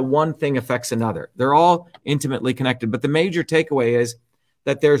see how one thing affects another. They're all intimately connected. But the major takeaway is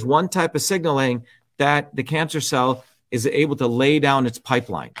that there's one type of signaling that the cancer cell is able to lay down its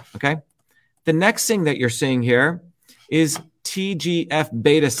pipeline, okay? The next thing that you're seeing here is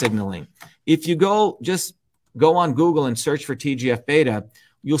TGF-beta signaling. If you go on Google and search for TGF-beta,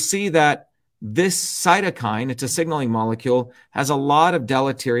 you'll see that this cytokine, it's a signaling molecule, has a lot of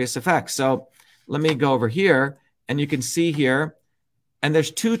deleterious effects. So let me go over here, and you can see here, and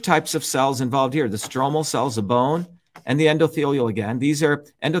there's two types of cells involved here, the stromal cells, the bone, and the endothelial again. These are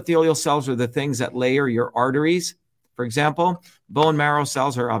endothelial cells are the things that layer your arteries. For example, bone marrow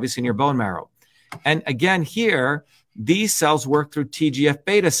cells are obviously in your bone marrow. And again, here, these cells work through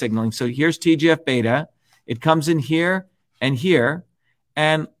TGF-beta signaling. So here's TGF-beta. It comes in here, and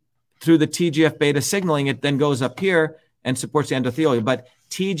through the TGF-beta signaling, it then goes up here and supports the endothelium. But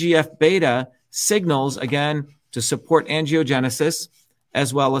TGF-beta signals, again, to support angiogenesis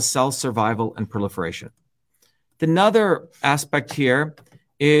as well as cell survival and proliferation. Another aspect here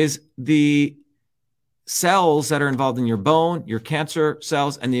is the cells that are involved in your bone, your cancer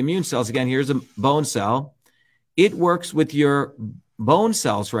cells, and the immune cells. Again, here's a bone cell. It works with your bone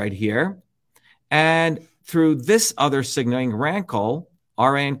cells right here. And through this other signaling, RANKL,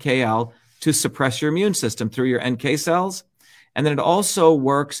 RANKL, to suppress your immune system through your NK cells. And then it also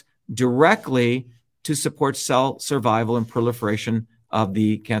works directly to support cell survival and proliferation of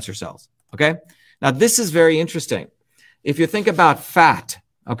the cancer cells. Okay? Now, this is very interesting. If you think about fat,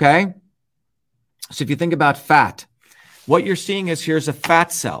 okay? So if you think about fat, what you're seeing is here's a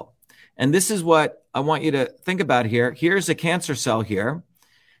fat cell. And this is what I want you to think about here. Here's a cancer cell here.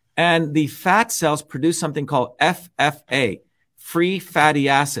 And the fat cells produce something called FFA, free fatty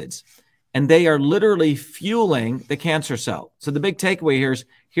acids. And they are literally fueling the cancer cell. So the big takeaway here is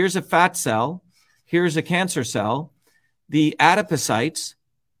here's a fat cell. here's a cancer cell. The adipocytes,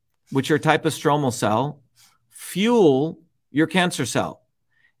 which are a type of stromal cell, fuel your cancer cell.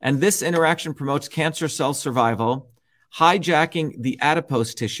 And this interaction promotes cancer cell survival, hijacking the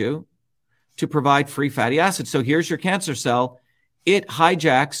adipose tissue to provide free fatty acids. So here's your cancer cell. It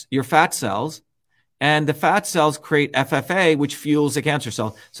hijacks your fat cells, and the fat cells create FFA, which fuels the cancer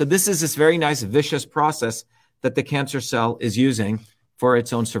cell. So this is this very nice vicious process that the cancer cell is using for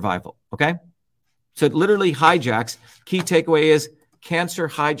its own survival, okay? So it literally hijacks. Key takeaway is cancer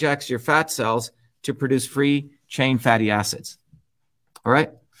hijacks your fat cells to produce free chain fatty acids, all right?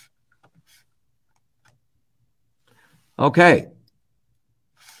 Okay,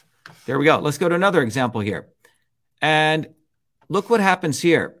 there we go. Let's go to another example here. And look what happens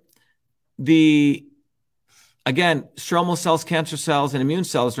here. Again, stromal cells, cancer cells, and immune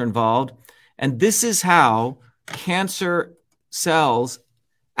cells are involved. And this is how cancer cells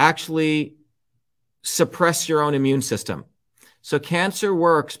actually suppress your own immune system. So cancer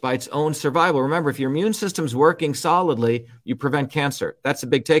works by its own survival. Remember, if your immune system's working solidly, you prevent cancer. That's a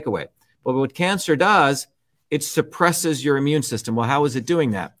big takeaway. But what cancer does, it suppresses your immune system. Well, how is it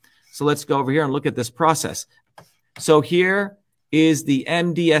doing that? So let's go over here and look at this process. So here is the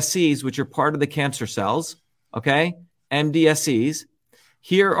MDSCs, which are part of the cancer cells, okay? MDSCs.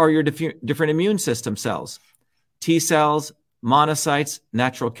 Here are your different immune system cells. T cells, monocytes,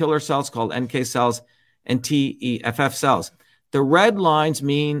 natural killer cells called NK cells, and TEFF cells. The red lines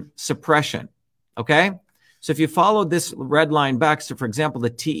mean suppression, okay? So if you follow this red line back, so for example, the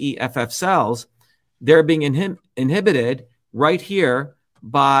TEFF cells, they're being inhibited right here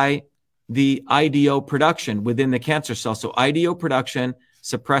by the IDO production within the cancer cell. So IDO production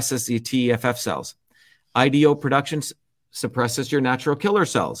suppresses the TEFF cells. IDO production suppresses your natural killer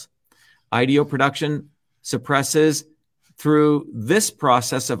cells. IDO production suppresses through this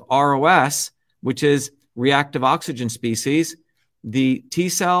process of ROS, which is reactive oxygen species, the T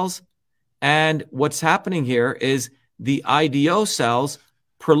cells. And what's happening here is the IDO cells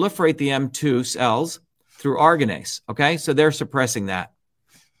proliferate the M2 cells through arginase. Okay, so they're suppressing that.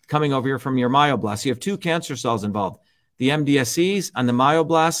 Coming over here from your myoblasts, you have two cancer cells involved, the MDSCs and the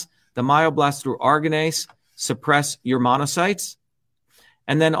myoblasts. The myoblasts through arginase suppress your monocytes.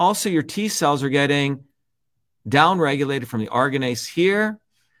 And then also your T cells are getting downregulated from the arginase here,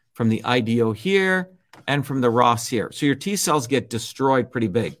 from the IDO here, and from the ROS here. So your T cells get destroyed pretty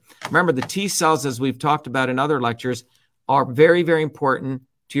big. Remember, the T cells, as we've talked about in other lectures, are very, very important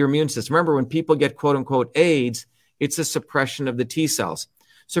to your immune system. Remember, when people get quote unquote AIDS, it's a suppression of the T cells.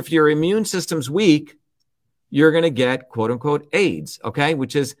 So if your immune system's weak, you're going to get quote unquote AIDS, okay?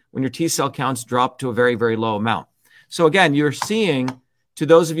 Which is when your T cell counts drop to a very, very low amount. So again, you're seeing, to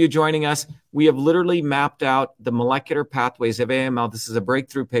those of you joining us, we have literally mapped out the molecular pathways of AML. This is a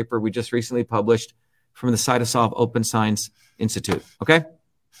breakthrough paper we just recently published from the Cytosolve Open Science Institute, okay?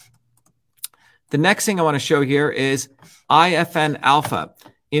 The next thing I want to show here is IFN alpha.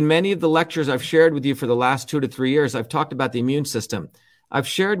 In many of the lectures I've shared with you for the last 2 to 3 years, I've talked about the immune system. I've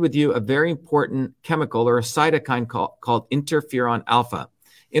shared with you a very important chemical or a cytokine called interferon alpha.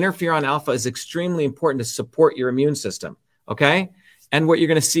 Interferon alpha is extremely important to support your immune system, okay? And what you're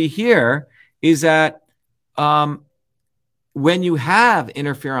going to see here is that when you have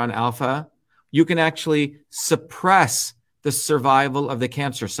interferon alpha, you can actually suppress the survival of the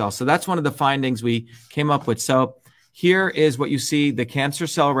cancer cell. So that's one of the findings we came up with. So here is what you see, the cancer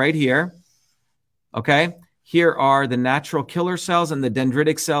cell right here, okay? Here are the natural killer cells and the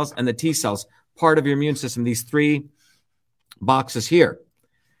dendritic cells and the T cells, part of your immune system, these 3 boxes here.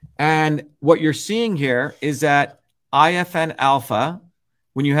 And what you're seeing here is that IFN alpha,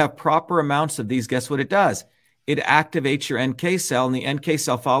 when you have proper amounts of these, guess what it does? It activates your NK cell, and the NK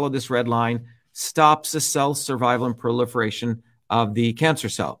cell, follow this red line, stops the cell survival and proliferation of the cancer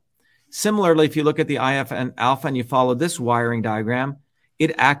cell. Similarly, if you look at the IFN alpha and you follow this wiring diagram,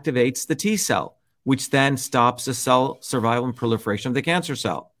 it activates the T cell, which then stops the cell survival and proliferation of the cancer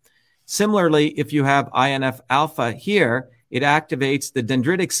cell. Similarly, if you have INF alpha here, it activates the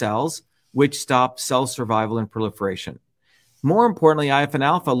dendritic cells, which stop cell survival and proliferation. More importantly, IFN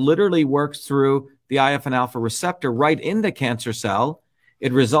alpha literally works through the IFN alpha receptor right in the cancer cell.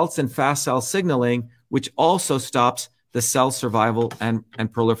 It results in fast cell signaling, which also stops the cell survival and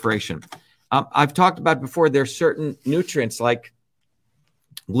proliferation. I've talked about before, there's certain nutrients like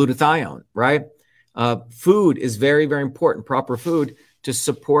glutathione, right? Food is very, very important, proper food, to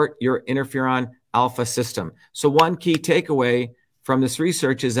support your interferon alpha system. So one key takeaway from this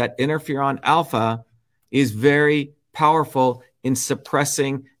research is that interferon alpha is very powerful in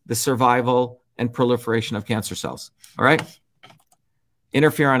suppressing the survival and proliferation of cancer cells. All right?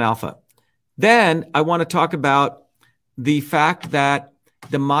 Interferon alpha. Then I want to talk about the fact that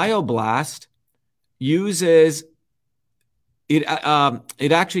the myoblast uses it.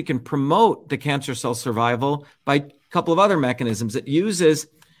 It actually can promote the cancer cell survival by a couple of other mechanisms. It uses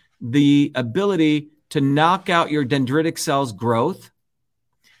the ability to knock out your dendritic cells' growth.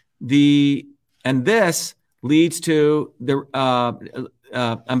 And this leads to the.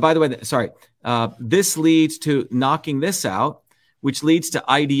 And by the way, this leads to knocking this out, which leads to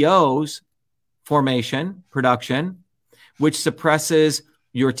IDOs formation, production, which suppresses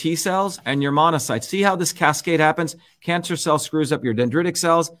your T cells and your monocytes. See how this cascade happens? Cancer cell screws up your dendritic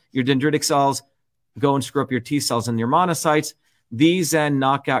cells. Your dendritic cells go and screw up your T cells and your monocytes. These then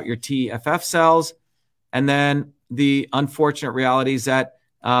knock out your TFF cells. And then the unfortunate reality is that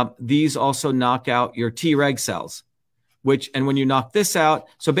these also knock out your Treg cells, and when you knock this out,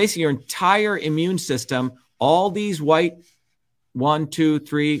 so basically your entire immune system, all these white 1, 2,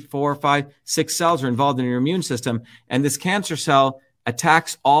 3, 4, 5, 6 cells are involved in your immune system. And this cancer cell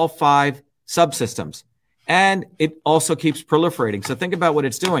attacks all 5 subsystems. And it also keeps proliferating. So think about what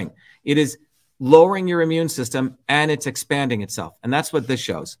it's doing. It is lowering your immune system and it's expanding itself. And that's what this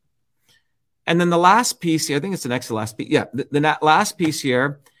shows. And then the last piece here, I think it's the next to last piece. Yeah, the last piece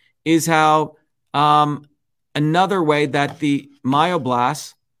here is how another way that the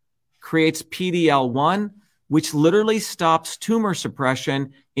myoblast creates PD-L1, which literally stops tumor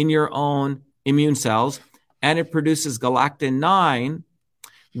suppression in your own immune cells. And it produces galactin-9,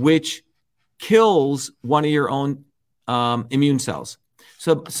 which kills one of your own immune cells.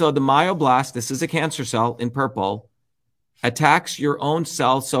 So the myoblast, this is a cancer cell in purple, attacks your own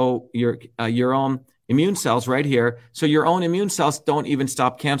cells, so your own immune cells right here. So your own immune cells don't even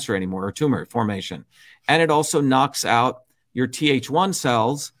stop cancer anymore or tumor formation. And it also knocks out your Th1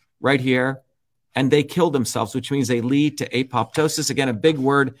 cells right here, and they kill themselves, which means they lead to apoptosis. Again, a big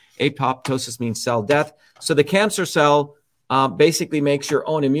word. Apoptosis means cell death. So the cancer cell basically makes your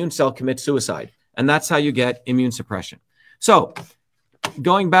own immune cell commit suicide. And that's how you get immune suppression. So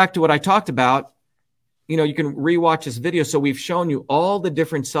going back to what I talked about, you can rewatch this video. So we've shown you all the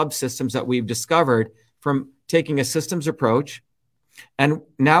different subsystems that we've discovered from taking a systems approach. And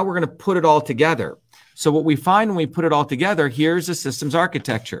now we're going to put it all together. So what we find when we put it all together, here's the systems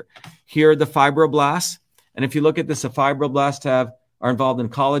architecture. Here are the fibroblasts. And if you look at this, the fibroblasts are involved in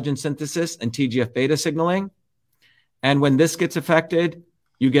collagen synthesis and TGF-beta signaling. And when this gets affected,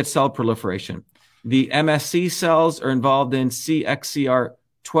 you get cell proliferation. The MSC cells are involved in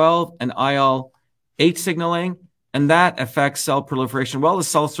CXCR12 and IL-8 signaling, and that affects cell proliferation, well as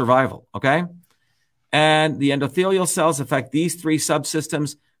cell survival, okay? And the endothelial cells affect these 3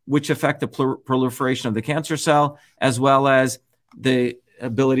 subsystems, which affect the proliferation of the cancer cell, as well as the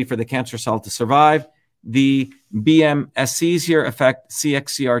ability for the cancer cell to survive. The BMSCs here affect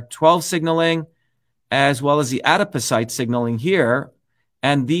CXCR12 signaling, as well as the adipocyte signaling here.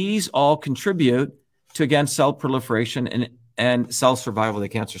 And these all contribute to, again, cell proliferation and cell survival of the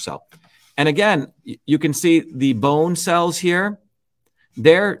cancer cell. And again, you can see the bone cells here.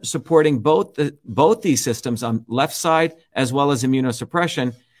 They're supporting both these systems on left side, as well as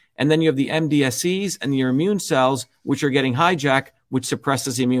immunosuppression. And then you have the MDSCs and your immune cells, which are getting hijacked, which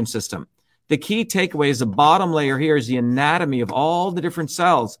suppresses the immune system. The key takeaway is the bottom layer here is the anatomy of all the different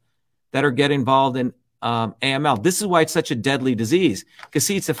cells that are getting involved in AML. This is why it's such a deadly disease, because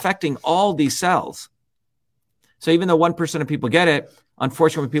see, it's affecting all these cells. So even though 1% of people get it,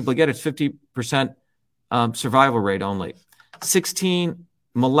 unfortunately, when people get it, it's 50% survival rate only. 16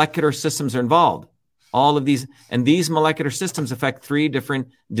 molecular systems are involved. All of these, and these molecular systems affect 3 different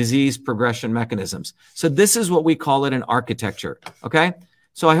disease progression mechanisms. So this is what we call it an architecture, okay?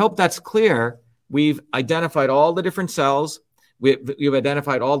 So I hope that's clear. We've identified all the different cells. We've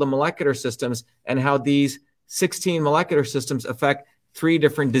identified all the molecular systems and how these 16 molecular systems affect 3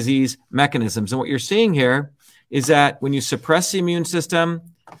 different disease mechanisms. And what you're seeing here is that when you suppress the immune system,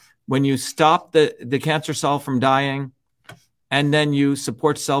 when you stop the cancer cell from dying, and then you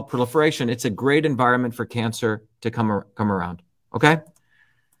support cell proliferation, it's a great environment for cancer to come around, okay?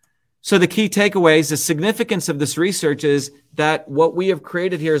 So the key takeaways, the significance of this research is that what we have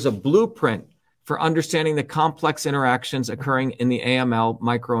created here is a blueprint for understanding the complex interactions occurring in the AML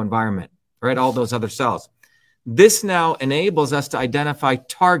microenvironment, right? All those other cells. This now enables us to identify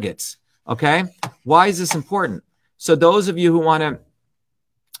targets, okay? Why is this important? So those of you who want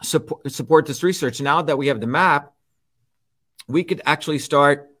to support this research, now that we have the map, we could actually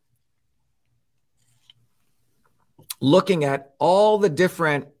start looking at all the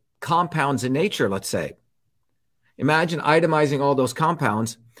different compounds in nature, let's say. Imagine itemizing all those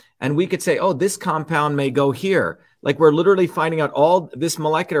compounds, and we could say, oh, this compound may go here. Like we're literally finding out all this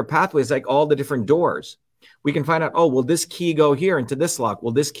molecular pathways, like all the different doors. We can find out, oh, will this key go here into this lock?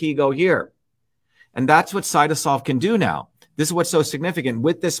 Will this key go here? And that's what CytoSolve can do now. This is what's so significant.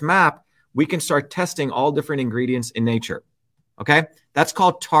 With this map, we can start testing all different ingredients in nature. Okay? That's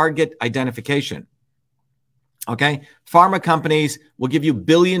called target identification. Okay? Pharma companies will give you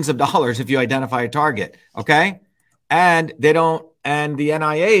billions of dollars if you identify a target. Okay? And the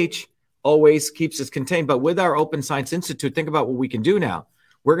NIH always keeps us contained. But with our Open Science Institute, think about what we can do now.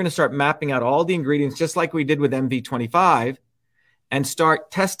 We're going to start mapping out all the ingredients, just like we did with MV25, and start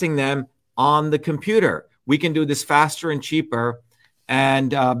testing them on the computer. We can do this faster and cheaper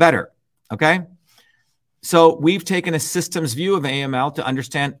and better. Okay? So we've taken a systems view of AML to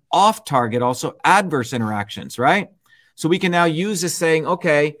understand off-target, also adverse interactions, right? So we can now use this saying,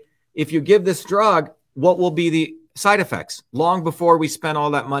 okay, if you give this drug, what will be the side effects? Long before we spend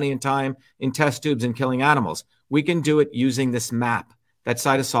all that money and time in test tubes and killing animals, we can do it using this map that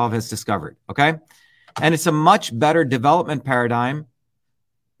CytoSolve has discovered, okay? And it's a much better development paradigm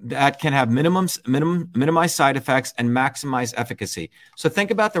that can have minimize side effects and maximize efficacy. So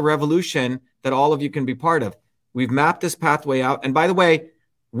think about the revolution that all of you can be part of. We've mapped this pathway out. And by the way,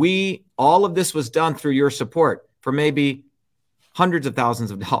 all of this was done through your support for maybe hundreds of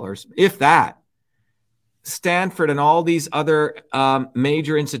thousands of dollars, if that. Stanford and all these other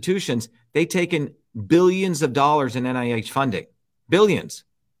major institutions, they take in billions of dollars in NIH funding, billions.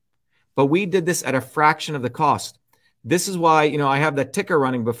 But we did this at a fraction of the cost. This is why, I have that ticker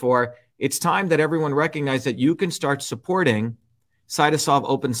running before. It's time that everyone recognize that you can start supporting CytoSolve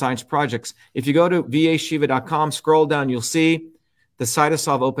Open Science projects. If you go to vashiva.com, scroll down, you'll see the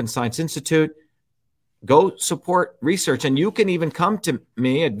CytoSolve Open Science Institute. Go support research. And you can even come to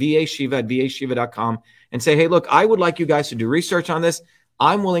me at vashiva.com and say, hey, look, I would like you guys to do research on this.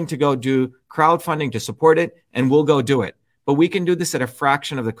 I'm willing to go do crowdfunding to support it, and we'll go do it. But we can do this at a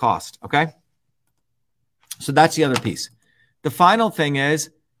fraction of the cost, okay? So that's the other piece. The final thing is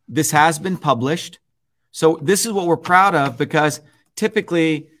this has been published. So this is what we're proud of, because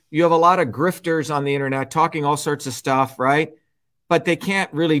typically you have a lot of grifters on the internet talking all sorts of stuff, right? But they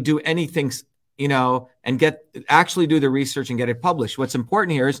can't really do anything, and actually do the research and get it published. What's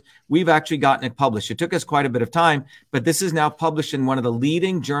important here is we've actually gotten it published. It took us quite a bit of time, but this is now published in one of the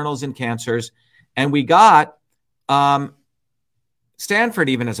leading journals in cancers. And we got Stanford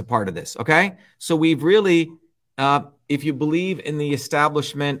even as a part of this, okay? So we've really, if you believe in the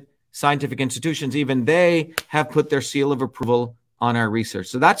establishment scientific institutions, even they have put their seal of approval on our research.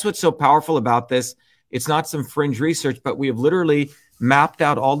 So that's what's so powerful about this. It's not some fringe research, but we have literally mapped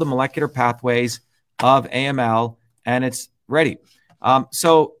out all the molecular pathways of AML, and it's ready.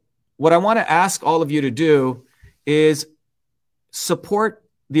 So what I want to ask all of you to do is support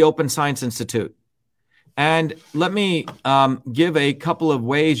the Open Science Institute. And let me give a couple of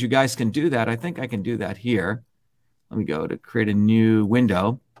ways you guys can do that. I think I can do that here. Let me go to create a new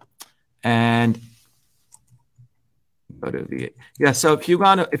window and go to VA. Yeah, so if you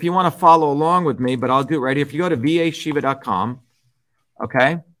want to follow along with me, but I'll do it right here. If you go to vashiva.com,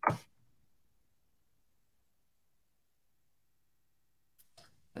 okay?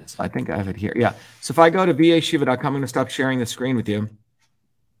 I think I have it here. Yeah. So if I go to vashiva.com, I'm going to stop sharing the screen with you.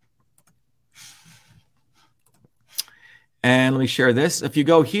 And let me share this. If you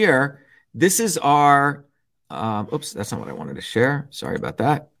go here, this is our, oops, that's not what I wanted to share. Sorry about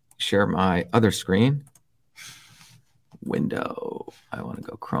that. Share my other screen. Window. I want to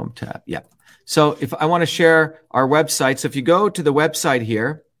go Chrome tab. Yeah. So if I want to share our website, so if you go to the website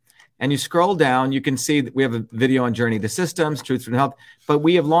here and you scroll down, you can see that we have a video on Journey to Systems, Truth for Health, but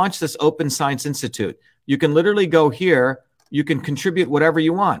we have launched this Open Science Institute. You can literally go here. You can contribute whatever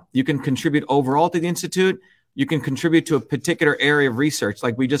you want. You can contribute overall to the Institute. You can contribute to a particular area of research.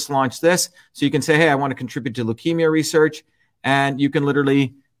 Like we just launched this. So you can say, hey, I want to contribute to leukemia research. And you can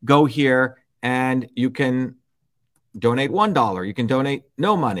literally go here and you can donate $1. You can donate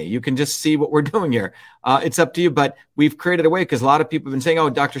no money. You can just see what we're doing here. It's up to you, but we've created a way because a lot of people have been saying, oh,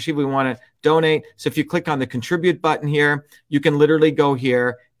 Dr. Shiva, we want to donate. So if you click on the contribute button here, you can literally go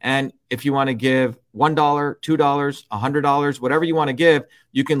here. And if you want to give $1, $2, $100, whatever you want to give,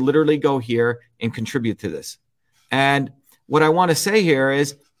 you can literally go here and contribute to this. And what I want to say here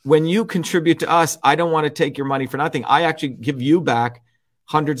is when you contribute to us, I don't want to take your money for nothing. I actually give you back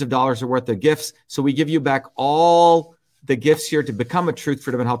hundreds of dollars worth of gifts. So we give you back all the gifts here to become a Truth,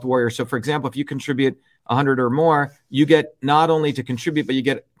 Freedom, and Health warrior. So for example, if you contribute 100 or more, you get not only to contribute, but you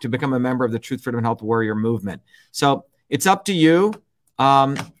get to become a member of the Truth, Freedom, and Health warrior movement. So it's up to you,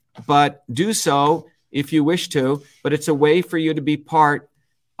 but do so if you wish to. But it's a way for you to be part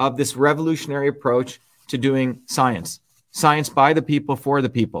of this revolutionary approach to doing science. Science by the people, for the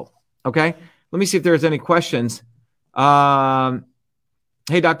people. Okay? Let me see if there's any questions.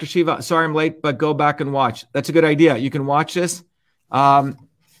 Hey, Dr. Shiva, sorry I'm late, but go back and watch. That's a good idea. You can watch this.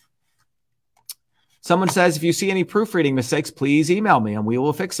 Someone says, if you see any proofreading mistakes, please email me and we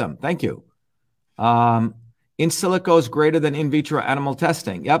will fix them. Thank you. In silico is greater than in vitro animal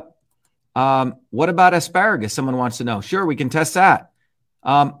testing. Yep. What about asparagus? Someone wants to know. Sure, we can test that.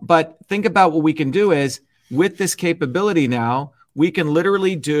 But think about what we can do is with this capability now, we can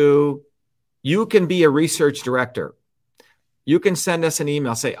literally do, you can be a research director. You can send us an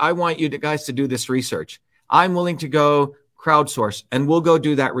email, say, I want you guys to do this research. I'm willing to go crowdsource and we'll go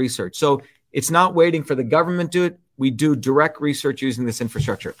do that research. So it's not waiting for the government to do it. We do direct research using this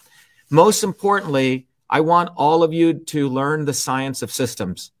infrastructure. Most importantly, I want all of you to learn the science of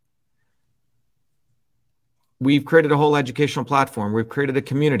systems. We've created a whole educational platform. We've created a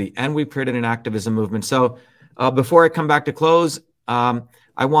community and we've created an activism movement. So before I come back to close,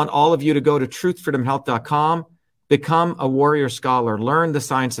 I want all of you to go to truthfreedomhealth.com, become a warrior scholar, learn the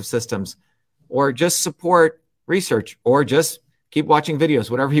science of systems, or just support research, or just keep watching videos,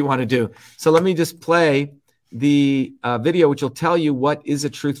 whatever you want to do. So let me just play the video, which will tell you what is a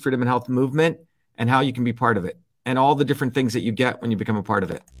Truth, Freedom, and Health movement and how you can be part of it and all the different things that you get when you become a part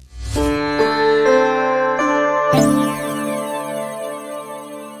of it.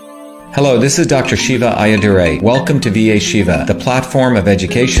 Hello, this is Dr. Shiva Ayyadurai. Welcome to VA Shiva, the platform of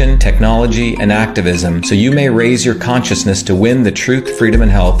education, technology, and activism, so you may raise your consciousness to win the truth, freedom,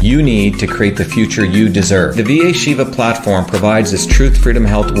 and health you need to create the future you deserve. The VA Shiva platform provides its truth, freedom,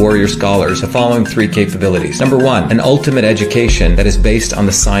 health warrior scholars the following 3 capabilities. Number 1, an ultimate education that is based on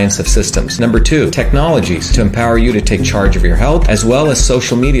the science of systems. Number 2, technologies to empower you to take charge of your health, as well as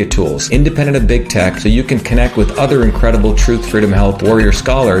social media tools, independent of big tech, so you can connect with other incredible truth, freedom, health warrior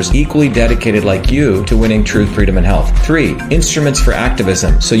scholars equally dedicated like you to winning truth, freedom, and health. 3, instruments for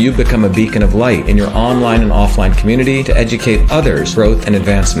activism, so you become a beacon of light in your online and offline community to educate others' growth and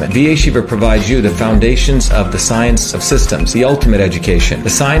advancement. VA Shiva provides you the foundations of the science of systems, the ultimate education. The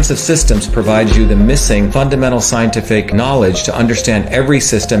science of systems provides you the missing fundamental scientific knowledge to understand every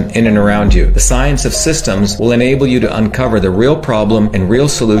system in and around you. The science of systems will enable you to uncover the real problem and real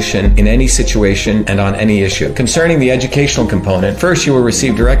solution in any situation and on any issue. Concerning the educational component, first you will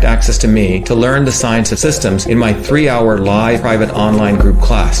receive direct access to me to learn the science of systems in my 3-hour live private online group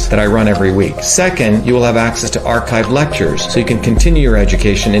class that I run every week. Second, you will have access to archived lectures so you can continue your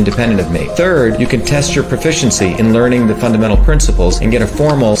education independent of me. Third, you can test your proficiency in learning the fundamental principles and get a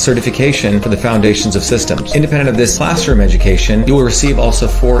formal certification for the foundations of systems. Independent of this classroom education, you will receive also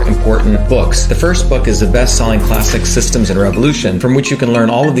 4 important books. The first book is the best-selling classic Systems and Revolution, from which you can learn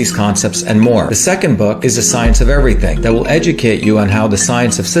all of these concepts and more. The second book is The Science of Everything, that will educate you on how the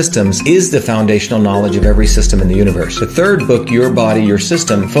science of systems is the foundational knowledge of every system in the universe. The third book, Your Body, Your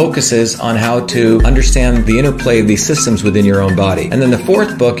System, focuses on how to understand the interplay of these systems within your own body. And then the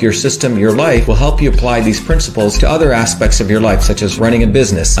fourth book, Your System, Your Life, will help you apply these principles to other aspects of your life, such as running a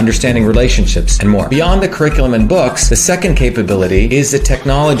business, understanding relationships, and more. Beyond the curriculum and books, the second capability is the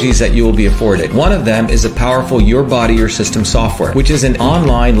technologies that you will be afforded. One of them is a powerful Your Body, Your System software, which is an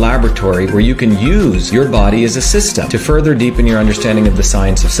online laboratory where you can use your body as a system to further deepen your understanding of the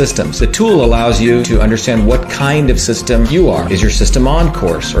science of systems. The tool allows you to understand what kind of system you are. Is your system on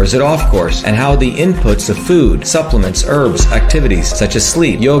course or is it off course? And how the inputs of food, supplements, herbs, activities such as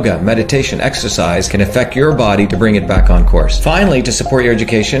sleep, yoga, meditation, exercise can affect your body to bring it back on course. Finally, to support your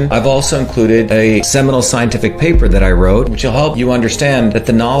education, I've also included a seminal scientific paper that I wrote, which will help you understand that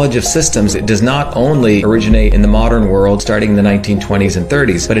the knowledge of systems, it does not only originate in the modern world starting in the 1920s and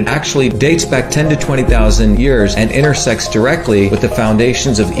 30s, but it actually dates back 10 to 20,000 years and intersects directly with the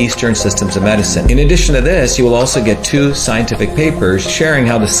foundations of Eastern systems of medicine. In addition to this, you will also get 2 scientific papers sharing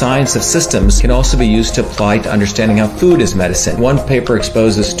how the science of systems can also be used to apply to understanding how food is medicine. One paper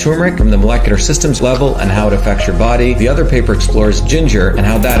exposes turmeric from the molecular systems level and how it affects your body. The other paper explores ginger and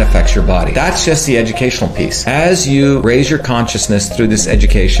how that affects your body. That's just the educational piece. As you raise your consciousness through this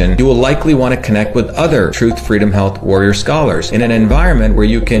education, you will likely want to connect with other truth, freedom, health warrior scholars in an environment where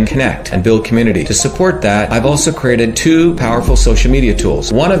you can connect and build community. To support that, I've also created 2 powerful social media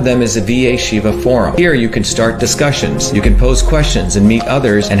tools. One of them is a VA Shiva forum. Here you can start discussions, you can pose questions and meet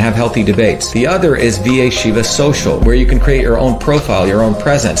others and have healthy debates. The other is VA Shiva Social, where you can create your own profile, your own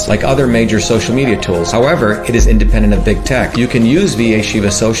presence, like other major social media tools. However, it is independent of big tech. You can use VA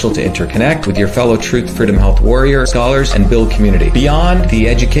Shiva Social to interconnect with your fellow truth, freedom, health warrior scholars and build community. Beyond the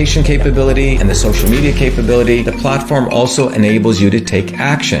education capability and the social media capability, the platform also enables you to take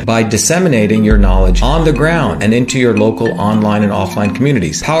action by disseminating your knowledge on the ground and into your local online and offline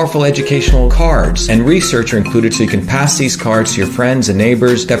communities. CDs, powerful educational cards, and research are included so you can pass these cards to your friends and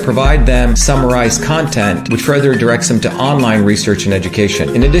neighbors that provide them summarized content, which further directs them to online research and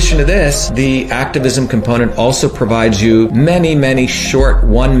education. In addition to this, the activism component also provides you many short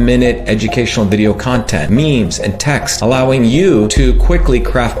 1-minute educational video content, memes, and text, allowing you to quickly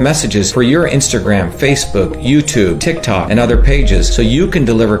craft messages for your Instagram, Facebook, YouTube, TikTok, and other pages so you can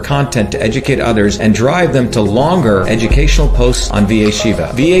deliver content to educate others and drive them to longer educational posts on VA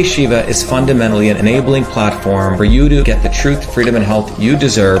Shiva. VA Shiva is fundamentally an enabling platform for you to get the truth, freedom, and health you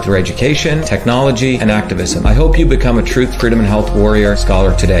deserve through education, technology, and activism. I hope you become a truth, freedom, and health warrior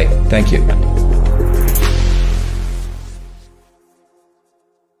scholar today. Thank you.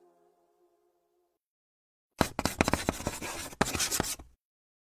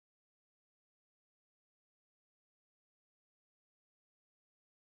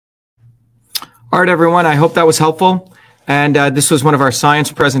 All right, everyone. I hope that was helpful. And this was one of our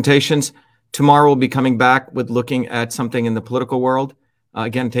science presentations. Tomorrow we'll be coming back with looking at something in the political world.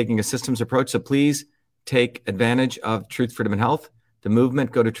 Again, taking a systems approach. So please take advantage of Truth, Freedom, and Health. The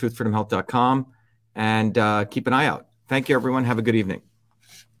movement, go to truthfreedomhealth.com and keep an eye out. Thank you, everyone. Have a good evening.